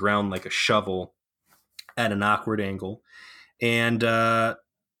into the ground like a shovel at an awkward angle. And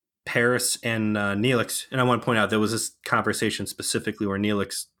Paris and Neelix, and I want to point out there was this conversation specifically where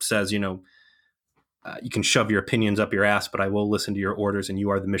Neelix says, you can shove your opinions up your ass, but I will listen to your orders, and you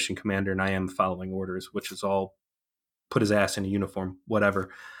are the mission commander, and I am following orders, which is all put his ass in a uniform, whatever.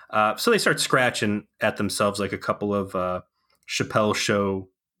 So they start scratching at themselves like a couple of Chappelle Show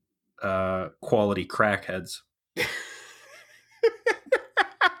quality crackheads.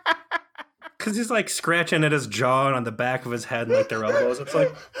 Because he's like scratching at his jaw and on the back of his head and like their elbows. It's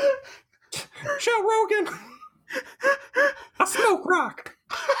like, Joe Rogan, I smoke rock.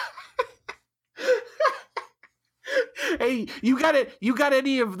 Hey, you got it? You got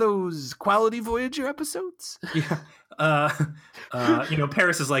any of those Quality Voyager episodes? Yeah.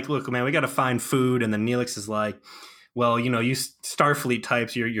 Paris is like, look, man, we got to find food. And then Neelix is like, well, you Starfleet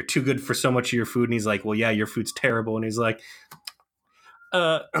types, you're too good for so much of your food. And he's like, well, yeah, your food's terrible. And he's like,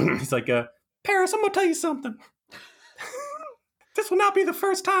 Paris, I'm going to tell you something. This will not be the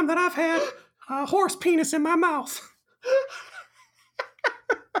first time that I've had a horse penis in my mouth.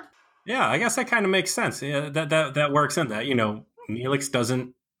 Yeah, I guess that kind of makes sense. Yeah, that works in that. Neelix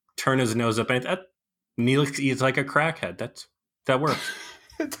doesn't turn his nose up. Neelix eats like a crackhead. That works.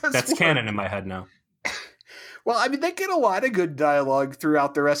 That's canon in my head now. Well, I mean, they get a lot of good dialogue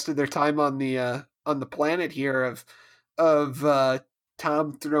throughout the rest of their time on the planet here of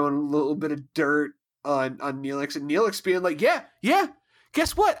Tom throwing a little bit of dirt on Neelix, and Neelix being like, yeah,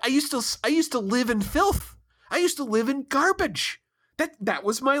 guess what? I used to live in filth. I used to live in garbage. That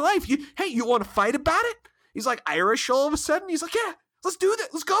was my life. You want to fight about it? He's like Irish all of a sudden. He's like, yeah, let's do that.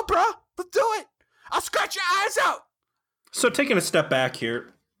 Let's go, bro. Let's do it. I'll scratch your eyes out. So taking a step back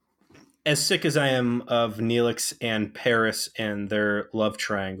here, as sick as I am of Neelix and Paris and their love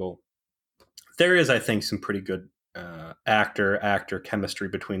triangle, there is, I think, some pretty good actor chemistry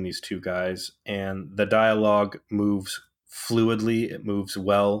between these two guys, and the dialogue moves fluidly. It moves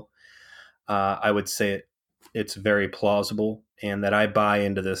well. I would say it's very plausible, and that I buy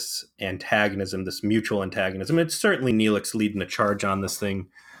into this antagonism, this mutual antagonism. It's certainly Neelix leading the charge on this thing,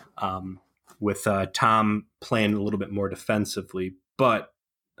 with Tom playing a little bit more defensively. But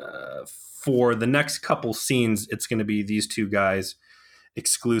for the next couple scenes, it's going to be these two guys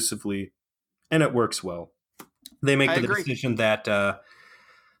exclusively, and it works well. They make the decision that the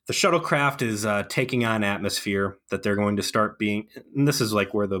shuttlecraft is taking on atmosphere, that they're going to start being, and this is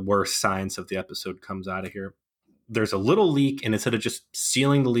like where the worst science of the episode comes out of here. There's a little leak, and instead of just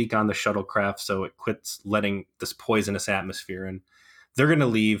sealing the leak on the shuttlecraft so it quits letting this poisonous atmosphere in, they're going to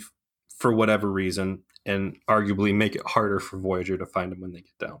leave for whatever reason and arguably make it harder for Voyager to find them when they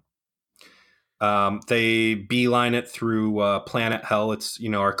get down. They beeline it through Planet Hell. It's,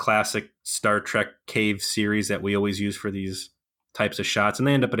 our classic Star Trek cave series that we always use for these types of shots. And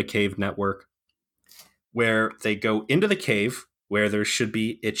they end up at a cave network where they go into the cave where there should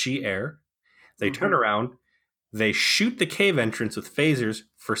be itchy air. They turn around. They shoot the cave entrance with phasers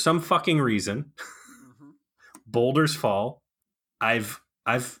for some fucking reason. Boulders fall. I've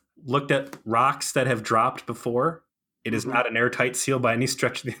looked at rocks that have dropped before. It is not an airtight seal by any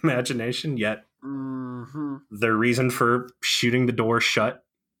stretch of the imagination, yet the reason for shooting the door shut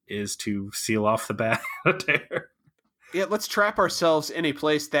is to seal off the bad air. Yeah, let's trap ourselves in a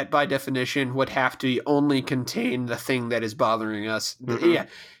place that, by definition, would have to only contain the thing that is bothering us. Yeah,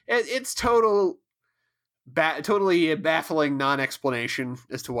 it's totally a baffling non-explanation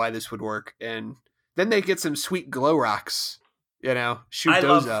as to why this would work. And then they get some sweet glow rocks, shoot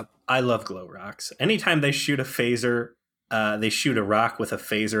those up. I love glow rocks. Anytime they shoot a phaser, they shoot a rock with a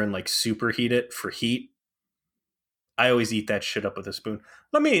phaser and like superheat it for heat. I always eat that shit up with a spoon.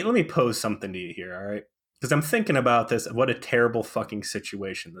 Let me pose something to you here, all right? Because I'm thinking about this. What a terrible fucking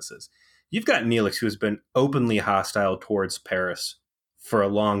situation this is. You've got Neelix, who has been openly hostile towards Paris for a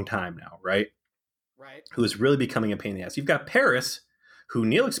long time now, right? Right. Who is really becoming a pain in the ass. You've got Paris, who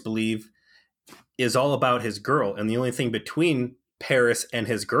Neelix believe is all about his girl, and the only thing between Paris and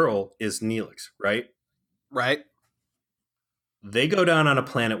his girl is Neelix, right? Right. They go down on a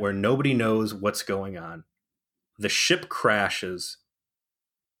planet where nobody knows what's going on. The ship crashes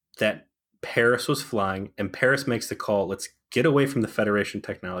that Paris was flying, and Paris makes the call, let's get away from the Federation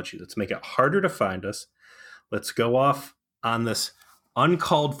technology. Let's make it harder to find us. Let's go off on this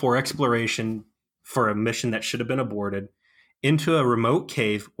uncalled for exploration for a mission that should have been aborted into a remote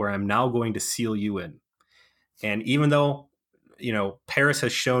cave where I'm now going to seal you in. And even though, Paris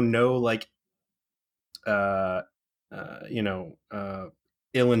has shown no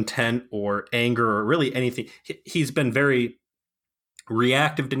ill intent or anger or really anything. He's been very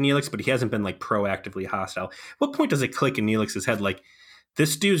reactive to Neelix, but he hasn't been like proactively hostile. What point does it click in Neelix's head? Like,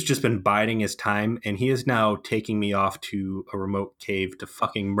 this dude's just been biding his time, and he is now taking me off to a remote cave to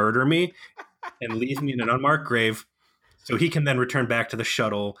fucking murder me and leave me in an unmarked grave so he can then return back to the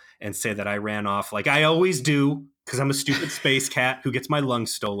shuttle and say that I ran off like I always do because I'm a stupid space cat who gets my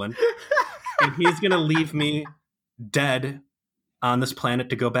lungs stolen. And he's going to leave me dead on this planet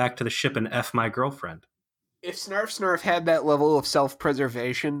to go back to the ship and F my girlfriend. If Snarf had that level of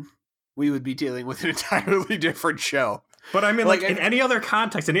self-preservation, we would be dealing with an entirely different show. But I mean, like in any other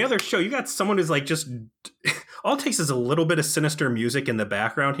context, any other show, you got someone who's like just all it takes is a little bit of sinister music in the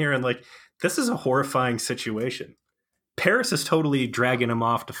background here, and like this is a horrifying situation. Paris is totally dragging him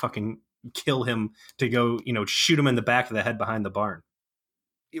off to fucking kill him, to go, shoot him in the back of the head behind the barn.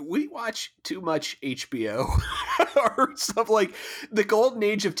 We watch too much HBO or something. Like the golden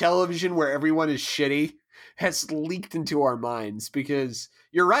age of television where everyone is shitty has leaked into our minds, because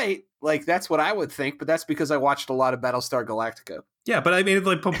you're right. Like, that's what I would think, but that's because I watched a lot of Battlestar Galactica. Yeah, but I mean,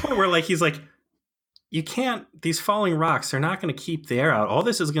 like, the point where, like, he's like, you can't, these falling rocks, they're not going to keep the air out. All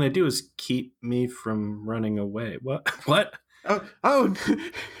this is going to do is keep me from running away. What? Oh,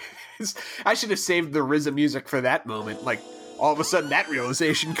 I should have saved the RZA music for that moment. Like, all of a sudden, that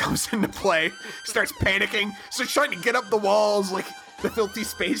realization comes into play, starts panicking, starts trying to get up the walls, like the filthy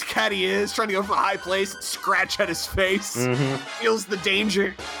space cat he is, trying to go from a high place and scratch at his face, feels the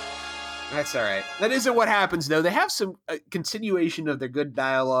danger. That's all right. That isn't what happens, though. They have some continuation of their good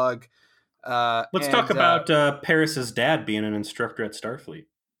dialogue. Let's talk about Paris's dad being an instructor at Starfleet.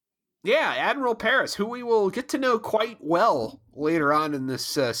 Yeah, Admiral Paris, who we will get to know quite well later on in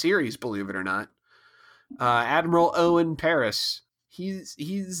this series, believe it or not. Admiral Owen Paris. He's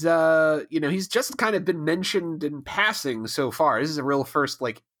just kind of been mentioned in passing so far. This is a real first,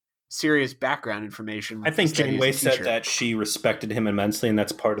 like, serious background information. I think Janeway said that she respected him immensely, and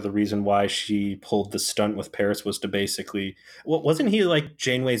that's part of the reason why she pulled the stunt with Paris, was to basically... Well, wasn't he, like,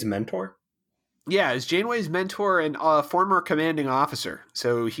 Janeway's mentor? Yeah, he's Janeway's mentor and former commanding officer.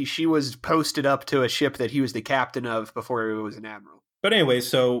 So she was posted up to a ship that he was the captain of before he was an admiral. But anyway,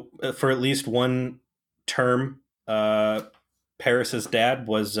 so for at least one term, Paris's dad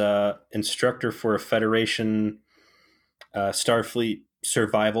was instructor for a Federation Starfleet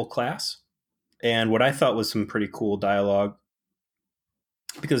survival class. And what I thought was some pretty cool dialogue,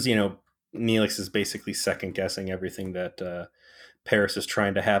 because, Neelix is basically second guessing everything that Paris is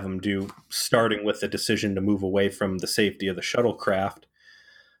trying to have him do, starting with the decision to move away from the safety of the shuttlecraft.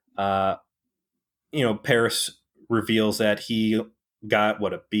 Paris reveals that he got,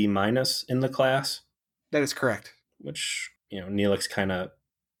 a B- in the class? That is correct. Which, Neelix kind of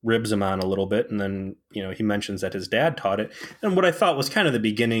ribs him on a little bit, and then, he mentions that his dad taught it. And what I thought was kind of the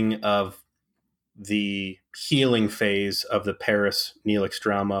beginning of the healing phase of the Paris-Neelix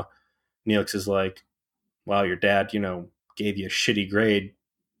drama. Neelix is like, wow, your dad, gave you a shitty grade.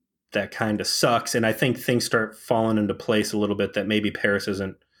 That kind of sucks. And I think things start falling into place a little bit, that maybe Paris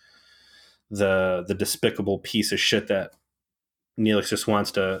isn't the despicable piece of shit that Neelix just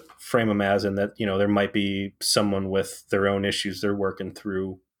wants to frame him as, and that, there might be someone with their own issues they're working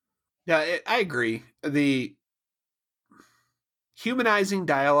through. Yeah, I agree. The humanizing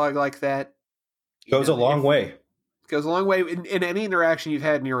dialogue like that goes a long way. Goes a long way in any interaction you've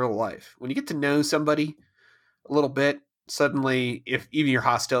had in your real life. When you get to know somebody a little bit, suddenly, if even your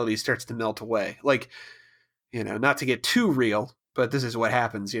hostility starts to melt away. Like, not to get too real, but this is what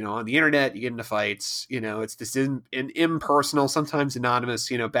happens, on the internet. You get into fights, it's this impersonal, sometimes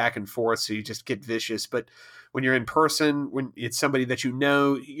anonymous, back and forth. So you just get vicious. But when you're in person, when it's somebody that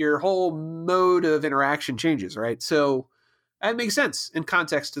your whole mode of interaction changes, right? So that makes sense in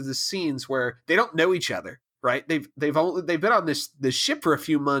context of the scenes where they don't know each other, right? They've been on this ship for a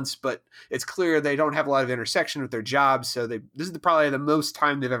few months, but it's clear they don't have a lot of intersection with their jobs. So this is probably the most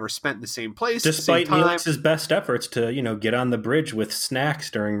time they've ever spent in the same place. Despite Neelix's best efforts to, get on the bridge with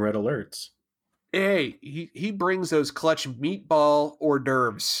snacks during red alerts. Hey, he brings those clutch meatball hors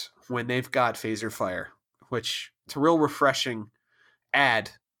d'oeuvres when they've got phaser fire, which it's a real refreshing add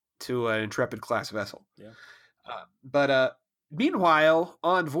to an Intrepid class vessel. Yeah. But meanwhile,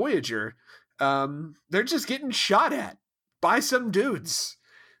 on Voyager, they're just getting shot at by some dudes.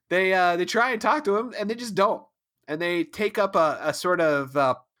 They try and talk to him, and they just don't. And they take up a sort of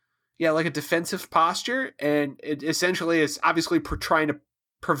like a defensive posture, and it essentially is obviously trying to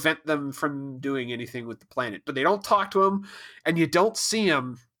prevent them from doing anything with the planet. But they don't talk to him, and you don't see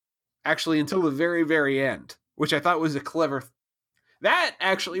him actually until the very, very end, which I thought was a clever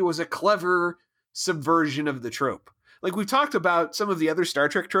subversion of the trope. Like, we've talked about some of the other Star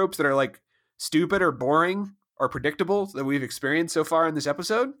Trek tropes that are like stupid or boring or predictable that we've experienced so far in this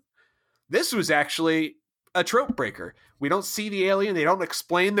episode. This was actually a trope breaker. We don't see the alien. They don't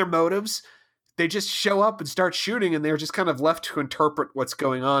explain their motives. They just show up and start shooting, and they're just kind of left to interpret what's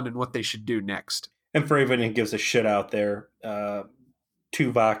going on and what they should do next. And for everyone who gives a shit out there,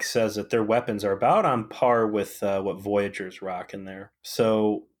 Tuvok says that their weapons are about on par with what Voyager's rocking there.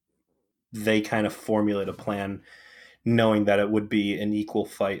 So they kind of formulate a plan knowing that it would be an equal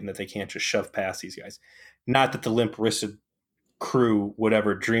fight and that they can't just shove past these guys. Not that the limp-wristed crew would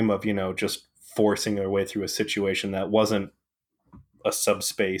ever dream of, just forcing their way through a situation that wasn't a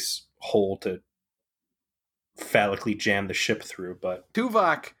subspace hole to phallically jam the ship through. But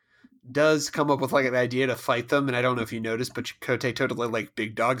Tuvok does come up with like an idea to fight them, and I don't know if you noticed, but Chakotay totally like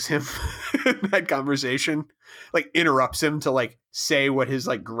big dogs him in that conversation, like interrupts him to like say what his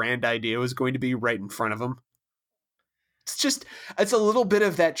like grand idea was going to be right in front of him. It's a little bit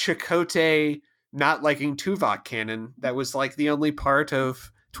of that Chakotay not liking Tuvok canon that was like the only part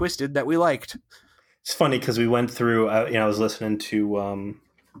of Twisted that we liked. It's funny because we went through, I was listening to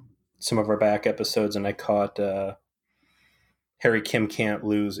some of our back episodes, and I caught Harry Kim Can't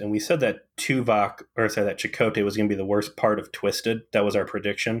Lose, and we said that that Chakotay was going to be the worst part of Twisted. That was our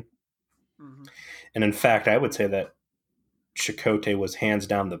prediction. Mm-hmm. And in fact, I would say that Chakotay was hands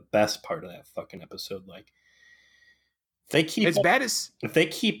down the best part of that fucking episode. Like, if they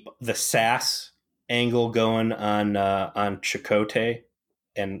keep the sass angle going on Chakotay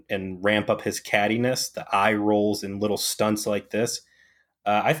and ramp up his cattiness, the eye rolls and little stunts like this,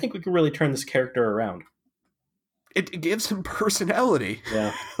 I think we could really turn this character around. It gives him personality.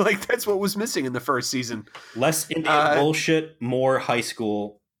 Yeah. Like, that's what was missing in the first season. Less Indian bullshit, more high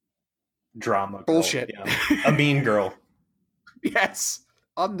school drama. Bullshit. Yeah. A mean girl. Yes.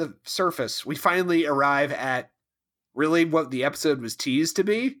 On the surface, we finally arrive at really what the episode was teased to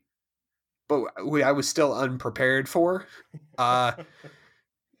be, but I was still unprepared for.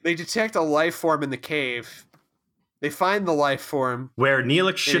 They detect a life form in the cave. They find the life form. Where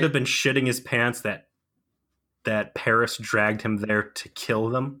Neelix should have been shitting his pants that Paris dragged him there to kill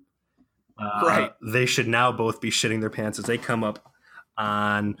them. Right. They should now both be shitting their pants as they come up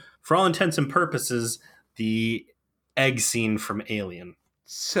on, for all intents and purposes, the egg scene from Alien.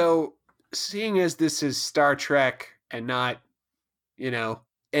 So, seeing as this is Star Trek and not,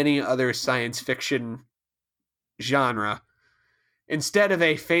 any other science fiction genre, instead of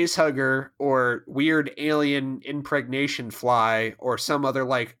a facehugger or weird alien impregnation fly or some other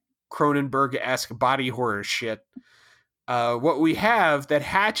like Cronenberg-esque body horror shit, what we have that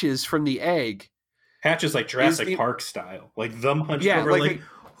hatches from the egg. Hatches like Jurassic Park style. Like them hunched over like,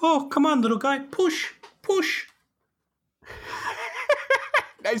 oh, come on, little guy, push.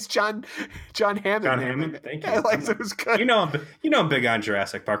 Nice John Hammond. John Hammond, thank you. I like those good. I'm big on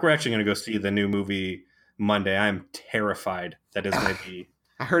Jurassic Park. We're actually going to go see the new movie Monday. I'm terrified that is going to be.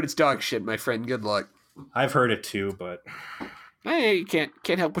 I heard it's dog shit, my friend. Good luck. I've heard it too, but hey, you can't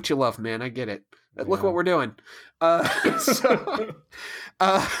help what you love, man. I get it. Look what we're doing. So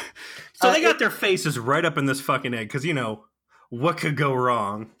they got their faces right up in this fucking egg because what could go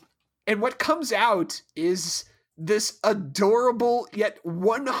wrong. And what comes out is this adorable yet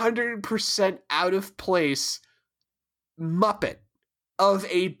 100% out of place Muppet of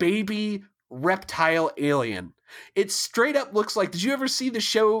a baby reptile alien. It straight up looks like, did you ever see the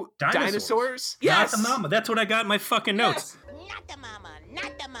show Dinosaurs? Yes. Not the mama. That's what I got in my fucking notes. Yes. Not the mama,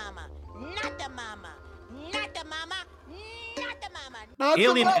 not the mama, not the mama, not the mama, not the mama. Not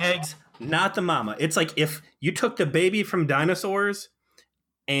alien the mama. eggs, not the mama. It's like if you took the baby from Dinosaurs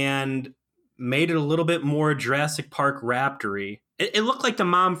and made it a little bit more Jurassic Park raptory. It looked like the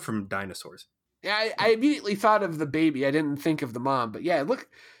mom from Dinosaurs. Yeah, I immediately thought of the baby. I didn't think of the mom, but yeah, look,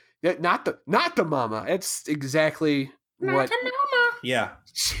 not the mama. It's exactly not the mama. Yeah,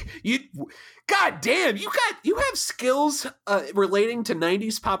 God damn, you have skills relating to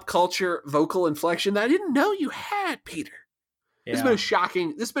 90s pop culture vocal inflection that I didn't know you had, Peter. Yeah. This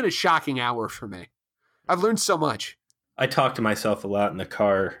has been a shocking hour for me. I've learned so much. I talk to myself a lot in the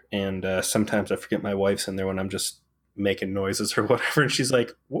car, and sometimes I forget my wife's in there when I'm just making noises or whatever. And she's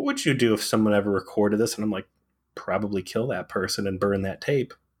like, what would you do if someone ever recorded this? And I'm like, probably kill that person and burn that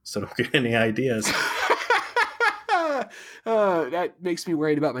tape so don't get any ideas. That makes me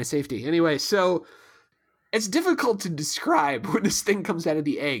worried about my safety. Anyway, so it's difficult to describe when this thing comes out of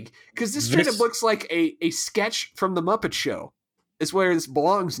the egg, because this straight up looks like a sketch from The Muppet Show. Is where this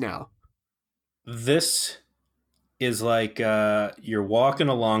belongs now. This is like you're walking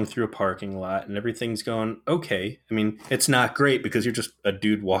along through a parking lot and everything's going okay. I mean, it's not great because you're just a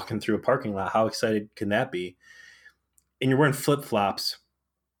dude walking through a parking lot. How excited can that be? And you're wearing flip-flops.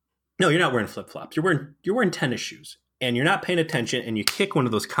 No, you're not wearing flip-flops. You're wearing tennis shoes, and you're not paying attention, and you kick one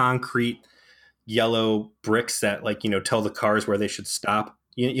of those concrete yellow bricks that, like, you know, tell the cars where they should stop.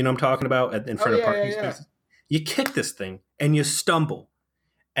 You know what I'm talking about, in front of parking spaces. You kick this thing and you stumble,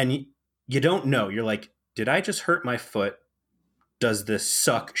 and you don't know. You're like, did I just hurt my foot? Does this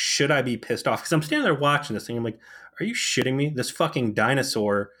suck? Should I be pissed off? Because I'm standing there watching this thing. I'm like, are you shitting me? This fucking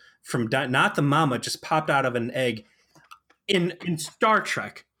dinosaur from not the mama just popped out of an egg in Star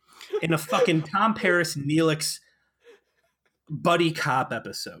Trek in a fucking Tom Paris Neelix buddy cop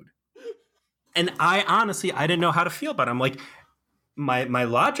episode. And I honestly didn't know how to feel about it. I'm like, my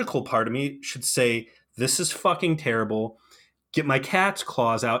logical part of me should say, this is fucking terrible. Get my cat's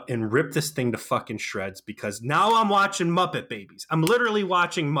claws out and rip this thing to fucking shreds, because now I'm watching Muppet Babies. I'm literally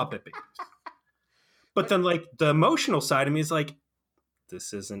watching Muppet Babies. But then, like, the emotional side of me is like,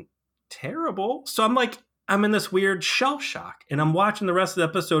 this isn't terrible. So I'm like, I'm in this weird shell shock, and I'm watching the rest of the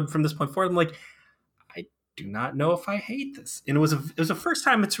episode from this point forward. I'm like, I do not know if I hate this. And it was the first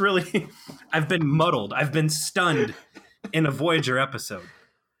time it's really, I've been muddled. I've been stunned in a Voyager episode.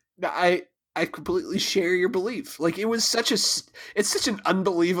 I completely share your belief. Like, it's such an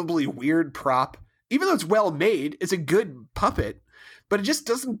unbelievably weird prop. Even though it's well made, it's a good puppet, but it just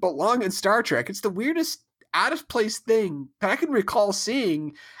doesn't belong in Star Trek. It's the weirdest, out of place thing I can recall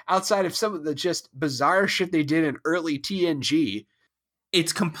seeing outside of some of the just bizarre shit they did in early TNG.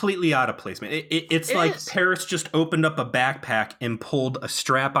 It's completely out of place, man. It's like Paris just opened up a backpack and pulled a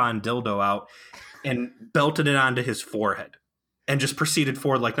strap-on dildo out and belted it onto his forehead. And just proceeded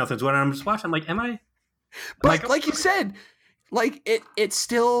forward like nothing's going on. I'm just watching. I'm like, am I? But like you said, like it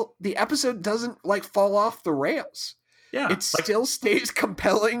still, the episode doesn't like fall off the rails. Yeah, it still stays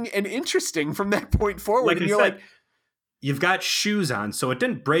compelling and interesting from that point forward. And you're like, you've got shoes on, so it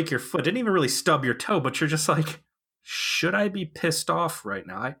didn't break your foot. It didn't even really stub your toe. But you're just like, should I be pissed off right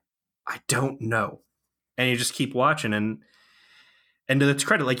now? I don't know. And you just keep watching, and to its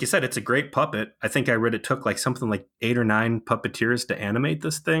credit, like you said, it's a great puppet. I think I read it took like something like 8 or 9 puppeteers to animate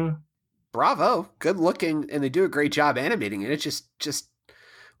this thing. Bravo, good looking, and they do a great job animating it. It just,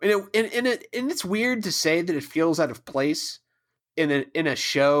 and it's weird to say that it feels out of place in a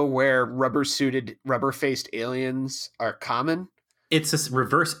show where rubber-faced aliens are common. It's this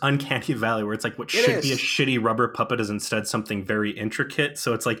reverse uncanny valley where it's like what should be a shitty rubber puppet is instead something very intricate.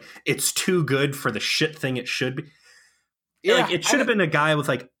 So it's like it's too good for the shit thing it should be. Yeah, like it should have been a guy with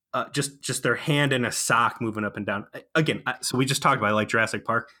like just their hand in a sock moving up and down. Again, so we just talked about like Jurassic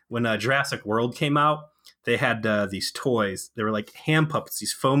Park. When Jurassic World came out, they had these toys. They were like hand puppets,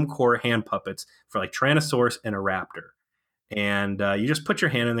 these foam core hand puppets for like Tyrannosaurus and a raptor. And you just put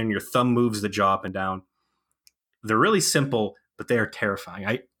your hand in there and your thumb moves the jaw up and down. They're really simple, but they are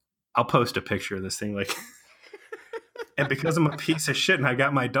terrifying. I'll post a picture of this thing. Like, and because I'm a piece of shit and I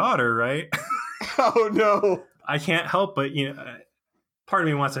got my daughter, right? Oh, no. I can't help but, you know, part of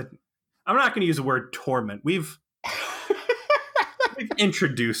me wants to, I'm not going to use the word torment. We've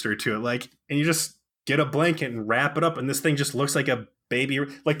introduced her to it. Like, and you just get a blanket and wrap it up. And this thing just looks like a baby,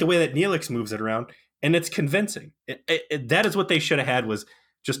 like the way that Neelix moves it around. And it's convincing. That is what they should have had, was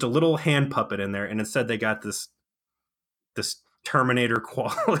just a little hand puppet in there. And instead they got this Terminator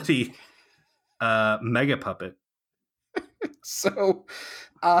quality mega puppet. So,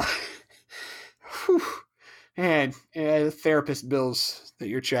 and the therapist bills that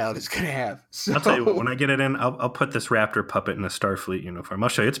your child is going to have. So, I'll tell you what, when I get it in, I'll put this raptor puppet in a Starfleet uniform. I'll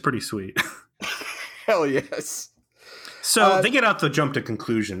show you. It's pretty sweet. Hell yes. So they get out the jump to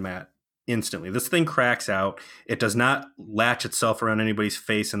conclusion, Matt, instantly. This thing cracks out. It does not latch itself around anybody's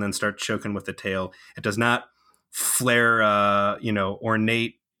face and then start choking with the tail. It does not flare,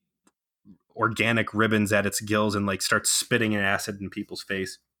 ornate organic ribbons at its gills and like start spitting acid in people's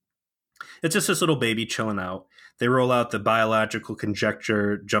face. It's just this little baby chilling out. They roll out the biological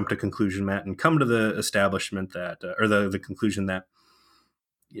conjecture, jump to conclusion, Matt, and come to the establishment that, or the conclusion that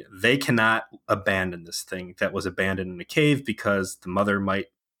they cannot abandon this thing that was abandoned in a cave because the mother might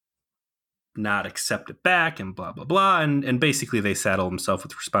not accept it back and blah, blah, blah. And basically they saddle themselves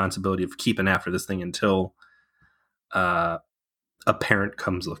with the responsibility of keeping after this thing until a parent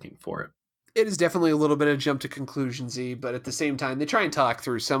comes looking for it. It is definitely a little bit of jump to conclusions-y, but at the same time, they try and talk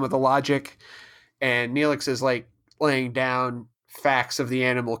through some of the logic, and Neelix is like laying down facts of the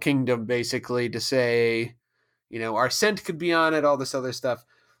animal kingdom, basically, to say, our scent could be on it, all this other stuff.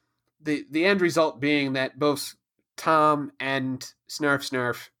 The end result being that both Tom and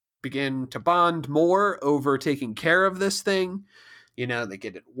Snarf begin to bond more over taking care of this thing. You know, they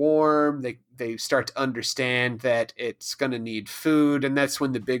get it warm. They start to understand that it's going to need food, and that's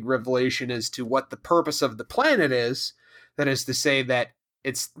when the big revelation as to what the purpose of the planet is. That is to say that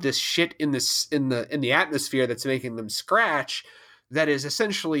it's this shit in the atmosphere that's making them scratch. That is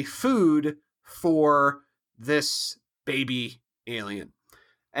essentially food for this baby alien,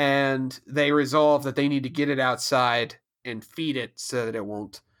 and they resolve that they need to get it outside and feed it so that it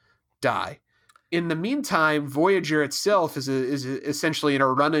won't die. In the meantime, Voyager itself is essentially in a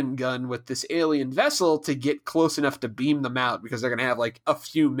run and gun with this alien vessel to get close enough to beam them out, because they're going to have like a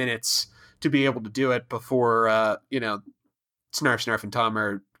few minutes to be able to do it before, Snarf and Tom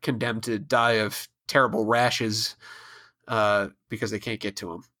are condemned to die of terrible rashes because they can't get to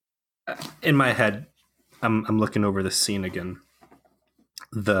them. In my head, I'm looking over the scene again.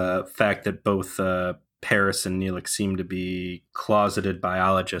 The fact that both Paris and Neelix seem to be closeted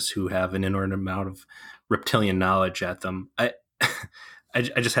biologists who have an inordinate amount of reptilian knowledge at them. I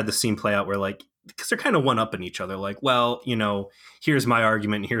just had the scene play out where, like, because they're kind of one-upping each other. Like, well, here's my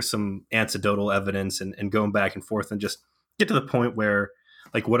argument, here's some anecdotal evidence, and going back and forth, and just get to the point where,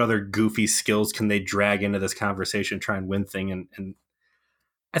 like, what other goofy skills can they drag into this conversation, try and win thing. And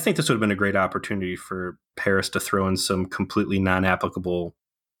I think this would have been a great opportunity for Paris to throw in some completely non-applicable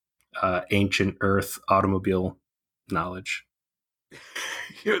ancient Earth automobile knowledge.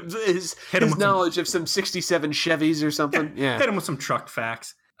 His knowledge of some 67 Chevys or something. Yeah. Hit him with some truck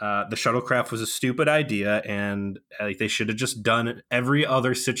facts. The shuttlecraft was a stupid idea, and they should have just done every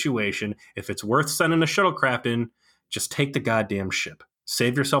other situation. If it's worth sending a shuttlecraft in, just take the goddamn ship.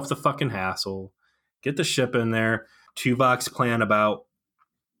 Save yourself the fucking hassle. Get the ship in there. Tuvok's plan about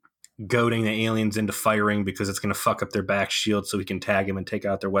goading the aliens into firing because it's going to fuck up their back shield so we can tag them and take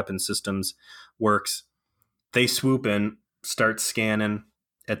out their weapon systems works. They swoop in, start scanning.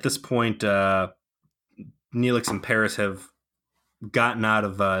 At this point, Neelix and Paris have gotten out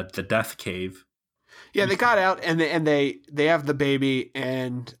of the death cave. Yeah, they got out, and they have the baby,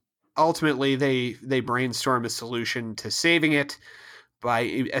 and ultimately they brainstorm a solution to saving it by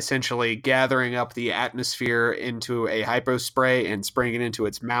essentially gathering up the atmosphere into a hypospray and spraying it into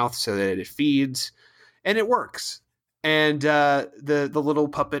its mouth so that it feeds, and it works. And the little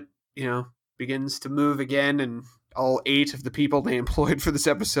puppet, begins to move again, and all 8 of the people they employed for this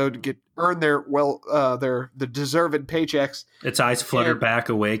episode earn their deserved paychecks. Its eyes flutter back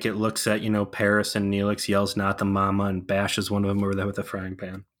awake. It looks at Paris and Neelix, yells "not the mama," and bashes one of them over there with a frying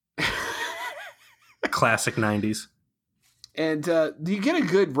pan. Classic 90s. And you get a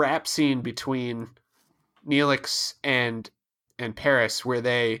good rap scene between Neelix and Paris where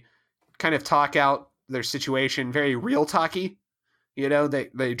they kind of talk out their situation, very real talky.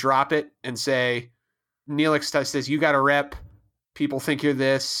 They drop it and say, Neelix says, "You got a rep. People think you're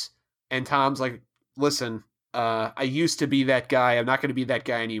this." And Tom's like, "Listen, I used to be that guy. I'm not going to be that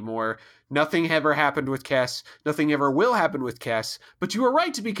guy anymore. Nothing ever happened with Kes. Nothing ever will happen with Kes. But you were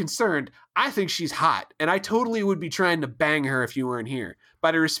right to be concerned. I think she's hot, and I totally would be trying to bang her if you weren't here.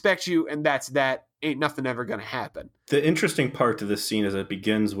 But I respect you, and that's that. Ain't nothing ever going to happen." The interesting part to this scene is it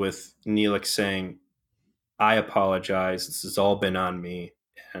begins with Neelix saying, "I apologize. This has all been on me,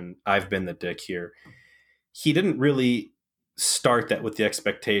 and I've been the dick here." He didn't really start that with the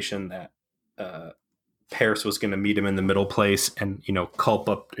expectation that Paris was going to meet him in the middle place and,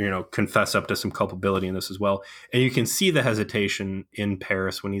 confess up to some culpability in this as well. And you can see the hesitation in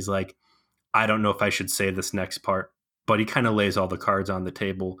Paris when he's like, "I don't know if I should say this next part," but he kind of lays all the cards on the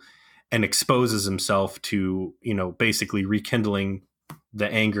table and exposes himself to, basically rekindling the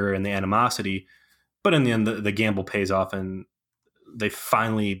anger and the animosity. But in the end, the gamble pays off, and they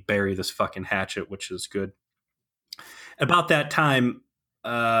finally bury this fucking hatchet, which is good. About that time,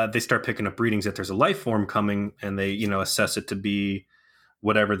 they start picking up readings that there's a life form coming, and they, assess it to be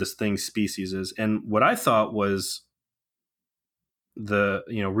whatever this thing's species is. And what I thought was the,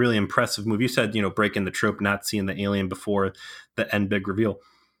 really impressive move. You said, breaking the trope, not seeing the alien before the end big reveal.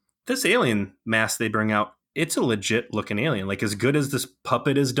 This alien mask they bring out, it's a legit looking alien. Like, as good as this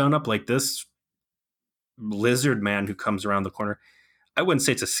puppet is done up, like this lizard man who comes around the corner, I wouldn't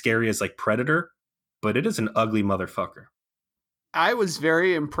say it's as scary as like Predator, but it is an ugly motherfucker. I was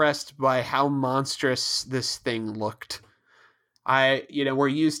very impressed by how monstrous this thing looked. We're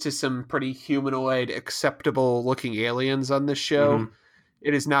used to some pretty humanoid, acceptable looking aliens on this show. Mm-hmm.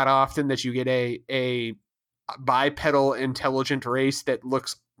 It is not often that you get a bipedal intelligent race that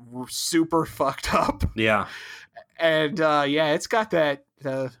looks super fucked up. Yeah. And it's got that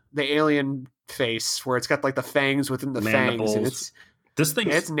the alien face where it's got like the fangs within the mandibles. Fangs, and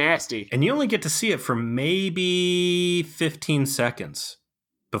it's nasty. And you only get to see it for maybe 15 seconds.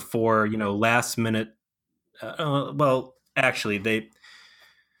 before, last minute. Well, actually,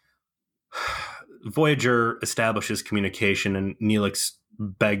 Voyager establishes communication, and Neelix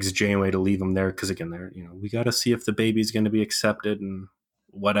begs Janeway to leave him there because, again, we got to see if the baby's going to be accepted and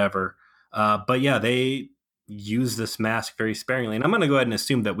whatever. But yeah, they use this mask very sparingly, and I'm going to go ahead and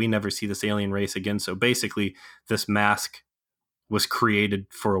assume that we never see this alien race again. So basically, this mask was created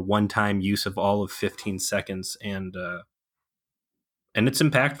for a one-time use of all of 15 seconds, and it's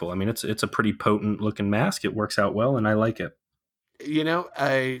impactful. I mean, it's a pretty potent looking mask. It works out well, and I like it.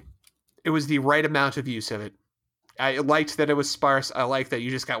 It was the right amount of use of it. I liked that it was sparse. I like that you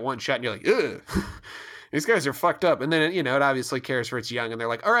just got one shot and you're like, ugh, these guys are fucked up. And then, it obviously cares for its young, and they're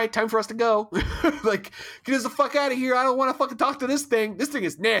like, all right, time for us to go. Like, get us the fuck out of here. I don't want to fucking talk to this thing. This thing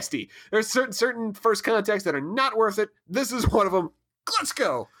is nasty. There's certain first contacts that are not worth it. This is one of them. Let's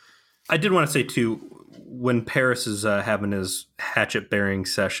go. I did want to say, too, when Paris is having his hatchet-bearing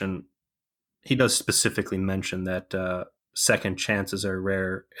session, he does specifically mention that second chances are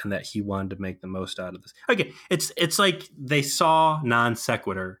rare and that he wanted to make the most out of this. Okay, it's like they saw non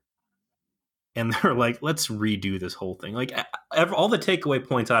sequitur and they're like, let's redo this whole thing. Like, all the takeaway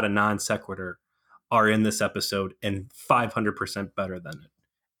points out of non sequitur are in this episode and 500% better than it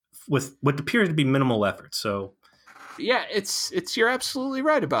with what appears to be minimal effort. So yeah, it's you're absolutely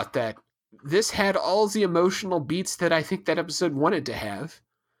right about that. This had all the emotional beats that I think that episode wanted to have.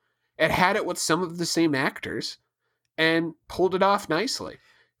 It had it with some of the same actors and pulled it off nicely.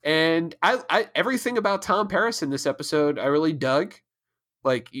 And I everything about Tom Paris in this episode, I really dug.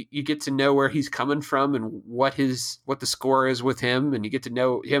 Like, you get to know where he's coming from and what the score is with him, and you get to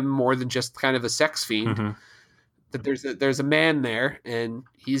know him more than just kind of a sex fiend. Mm-hmm. That there's a man there, and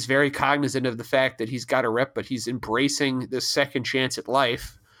he's very cognizant of the fact that he's got a rep, but he's embracing this second chance at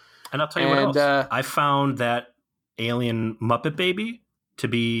life. And I'll tell you what else. I found that alien Muppet Baby to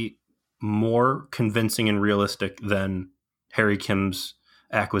be more convincing and realistic than Harry Kim's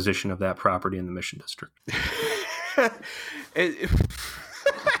acquisition of that property in the Mission District.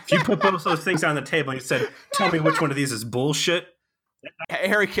 If you put both those things on the table and you said, tell me which one of these is bullshit.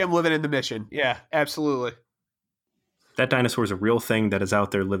 Harry Kim living in the Mission. Yeah, absolutely. That dinosaur is a real thing that is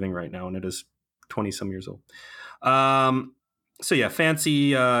out there living right now, and it is 20-some years old. So yeah,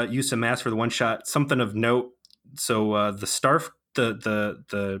 fancy use of mass for the one shot. Something of note. So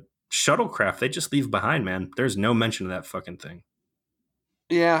the shuttlecraft, they just leave behind, man. There's no mention of that fucking thing.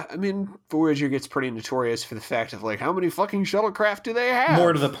 Yeah, I mean, Voyager gets pretty notorious for the fact of, like, how many fucking shuttlecraft do they have?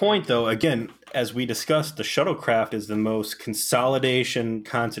 More to the point, though, again, as we discussed, the shuttlecraft is the most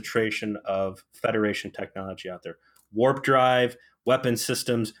concentration of Federation technology out there. Warp drive, weapon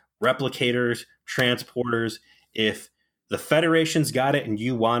systems, replicators, transporters. If the Federation's got it and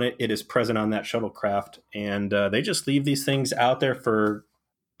you want it, it is present on that shuttlecraft. And they just leave these things out there for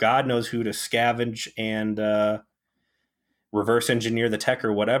God knows who to scavenge and reverse engineer the tech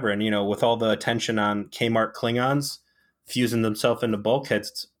or whatever. And, with all the attention on Kmart Klingons fusing themselves into bulkheads,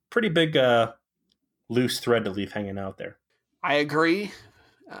 it's a pretty big loose thread to leave hanging out there. I agree.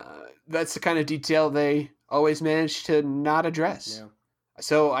 That's the kind of detail they always manage to not address. Yeah.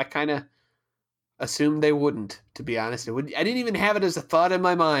 So I kind of assumed they wouldn't, to be honest. I didn't even have it as a thought in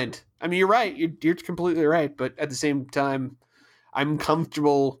my mind. I mean, you're right. You're completely right. But at the same time, I'm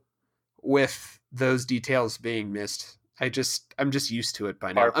comfortable with those details being missed. I'm just used to it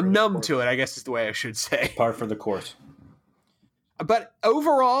by now. I'm numb to it, I guess is the way I should say. Par for the course. But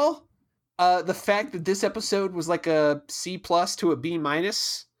overall, the fact that this episode was like a C+ to a B-,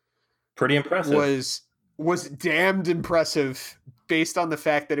 pretty impressive. Was damned impressive based on the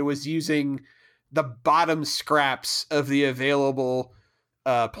fact that it was using the bottom scraps of the available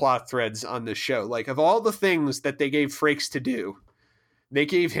plot threads on the show. Like, of all the things that they gave Frakes to do, they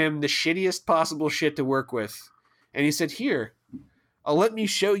gave him the shittiest possible shit to work with. And he said, here, let me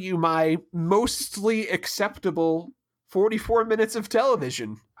show you my mostly acceptable 44 minutes of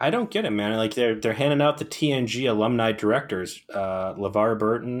television. I don't get it, man. Like, they're handing out the TNG alumni directors, LeVar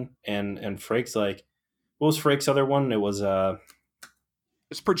Burton and Frakes. Like, what was Frakes' other one? It was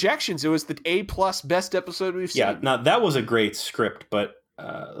it's Projections. It was the A+ best episode we've seen. Yeah, now that was a great script, but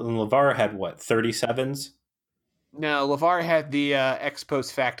LeVar had what, 37s? No, LeVar had the ex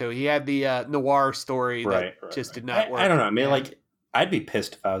post facto. He had the noir story that just did not work. I don't know. I mean, like, I'd be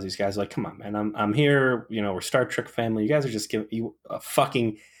pissed if I was these guys. Like, come on, man. I'm here. We're Star Trek family. You guys are just giving you a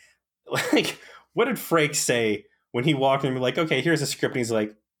fucking, like, what did Frakes say when he walked in and be like, okay, here's a script. And he's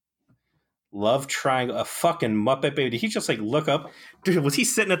like, love triangle, a fucking Muppet Baby. Did he just, like, look up? Dude, was he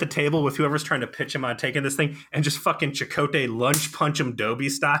sitting at the table with whoever's trying to pitch him on taking this thing and just fucking Chakotay lunge punch him Dobie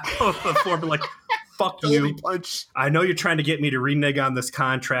style before, like, fuck Goalie you. punch. I know you're trying to get me to renege on this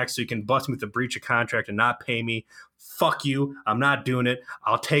contract so you can bust me with a breach of contract and not pay me. Fuck you. I'm not doing it.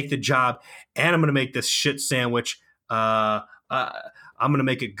 I'll take the job, and I'm going to make this shit sandwich. I'm going to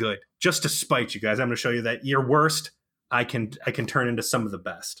make it good just to spite you guys. I'm going to show you that your worst, I can turn into some of the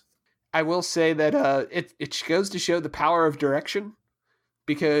best. I will say that it goes to show the power of direction,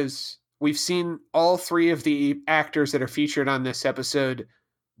 because we've seen all three of the actors that are featured on this episode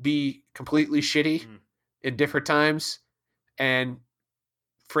be completely shitty in different times, and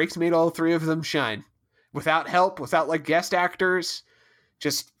Frakes made all three of them shine without help, without like guest actors,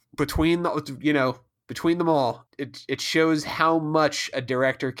 just between them all. It shows how much a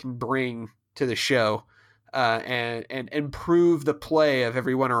director can bring to the show, and improve the play of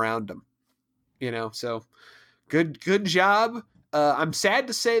everyone around them. So good job. I'm sad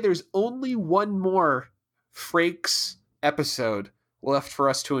to say there's only one more Frakes episode left for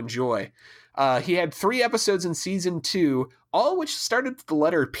us to enjoy. He had 3 episodes in season 2, all of which started with the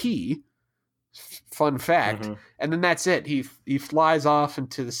letter P. Fun fact. Mm-hmm. And then that's it. He flies off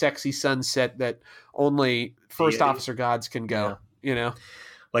into the sexy sunset that only first officer gods can go.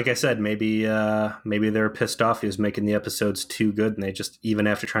 Like I said, maybe they're pissed off he was making the episodes too good, and they just, even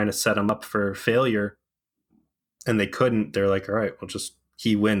after trying to set him up for failure, and they couldn't, they're like, all right,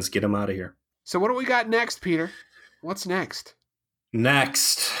 he wins, get him out of here. So what do we got next, Peter? What's next?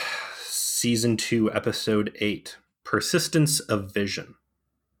 Next, season 2, episode 8, Persistence of Vision.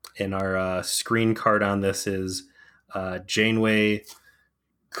 And our screen card on this is Janeway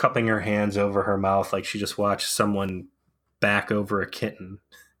cupping her hands over her mouth like she just watched someone back over a kitten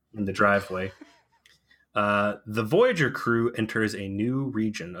in the driveway. The Voyager crew enters a new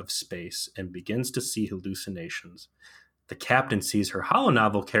region of space and begins to see hallucinations. The captain sees her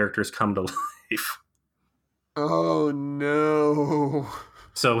holonovel characters come to life. Oh, no.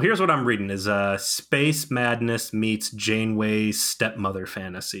 So here's what I'm reading is Space Madness meets Janeway's stepmother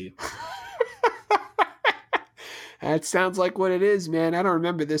fantasy. That sounds like what it is, man. I don't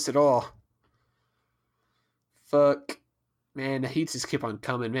remember this at all. Fuck. Man, the heats just keep on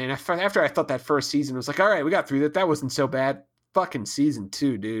coming, man. After I thought that first season was like, all right, we got through that. That wasn't so bad. Fucking season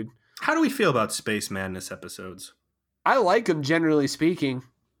 2, dude. How do we feel about Space Madness episodes? I like them, generally speaking,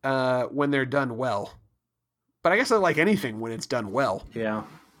 when they're done well. But I guess I like anything when it's done well. Yeah.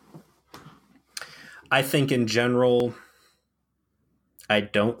 I think in general, I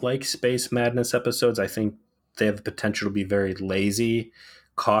don't like Space Madness episodes. I think they have the potential to be very lazy,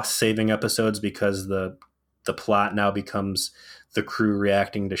 cost-saving episodes because the plot now becomes the crew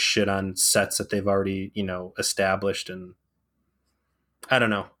reacting to shit on sets that they've already, established. And I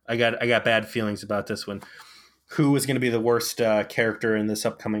don't know. I got bad feelings about this one. Who is going to be the worst character in this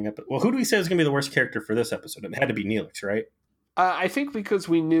upcoming episode? Well, who do we say is going to be the worst character for this episode? It had to be Neelix, right? I think because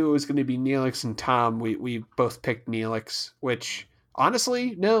we knew it was going to be Neelix and Tom, we both picked Neelix, which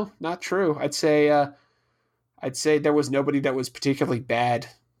honestly, no, not true. I'd say there was nobody that was particularly bad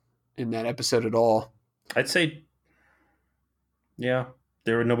in that episode at all. I'd say, yeah,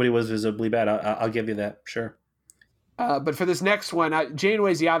 nobody was visibly bad. I'll give you that, sure. But for this next one,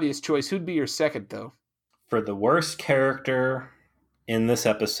 Janeway's the obvious choice. Who'd be your second, though? For the worst character in this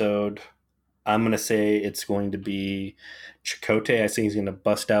episode, I'm going to say it's going to be Chakotay. I think he's going to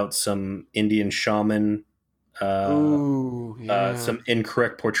bust out some Indian shaman, some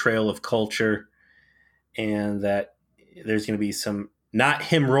incorrect portrayal of culture, and that there's going to be some, not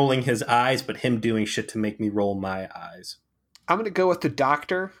him rolling his eyes, but him doing shit to make me roll my eyes. I'm going to go with the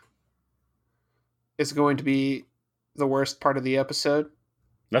Doctor. It's going to be the worst part of the episode.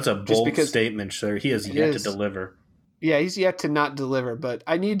 That's a bold statement, sir. He has yet to deliver. Yeah, he's yet to not deliver, but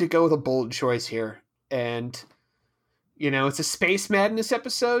I need to go with a bold choice here. And, it's a Space Madness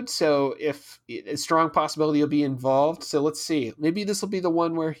episode, so if a strong possibility he'll be involved. So let's see. Maybe this will be the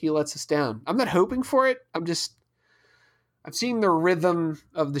one where he lets us down. I'm not hoping for it. I'm seeing the rhythm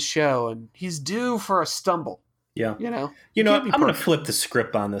of the show, and he's due for a stumble. Yeah. I'm going to flip the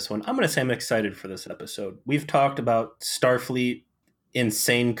script on this one. I'm going to say I'm excited for this episode. We've talked about Starfleet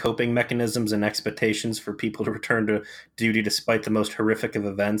insane coping mechanisms and expectations for people to return to duty despite the most horrific of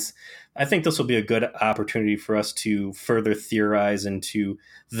events. I think this will be a good opportunity for us to further theorize into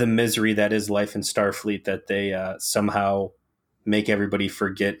the misery that is life in Starfleet, that they somehow make everybody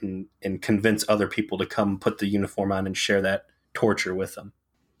forget and convince other people to come put the uniform on and share that torture with them.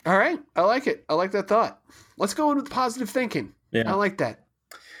 All right. I like it. I like that thought. Let's go in with positive thinking. Yeah. I like that.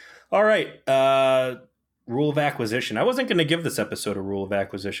 All right. Rule of acquisition. I wasn't going to give this episode a rule of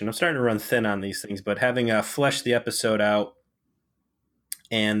acquisition. I'm starting to run thin on these things, but having fleshed the episode out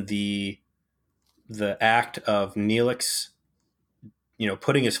and the act of Neelix,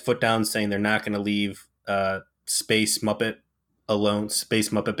 putting his foot down, saying they're not going to leave Space Muppet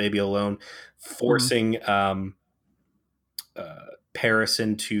Baby alone, forcing Paris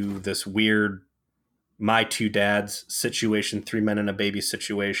into this weird My Two Dads situation, 3 men and a baby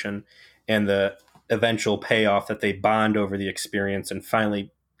situation, and the eventual payoff that they bond over the experience and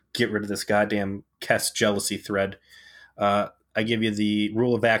finally get rid of this goddamn Kess jealousy thread. I give you the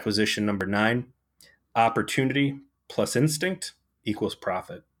rule of acquisition number 9. Opportunity plus instinct equals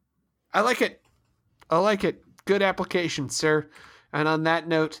profit. I like it. Good application, sir. And on that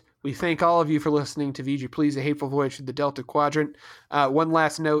note, we thank all of you for listening to VG Please, A Hateful Voyage to the Delta Quadrant. One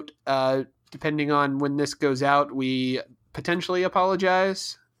last note, depending on when this goes out, we potentially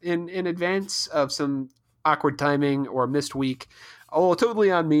apologize in advance of some awkward timing or missed week. Oh,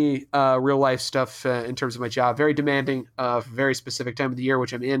 totally on me, real life stuff in terms of my job. Very demanding, very specific time of the year,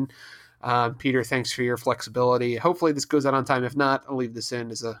 which I'm in. Peter, thanks for your flexibility. Hopefully this goes out on time. If not, I'll leave this in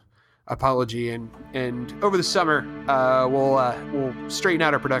as a apology. And over the summer, we'll straighten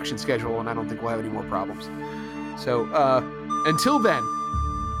out our production schedule, and I don't think we'll have any more problems. So until then,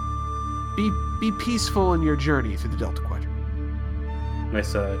 be peaceful in your journey through the Delta Quadrant.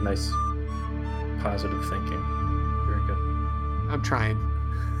 Nice positive thinking. Very good. I'm trying.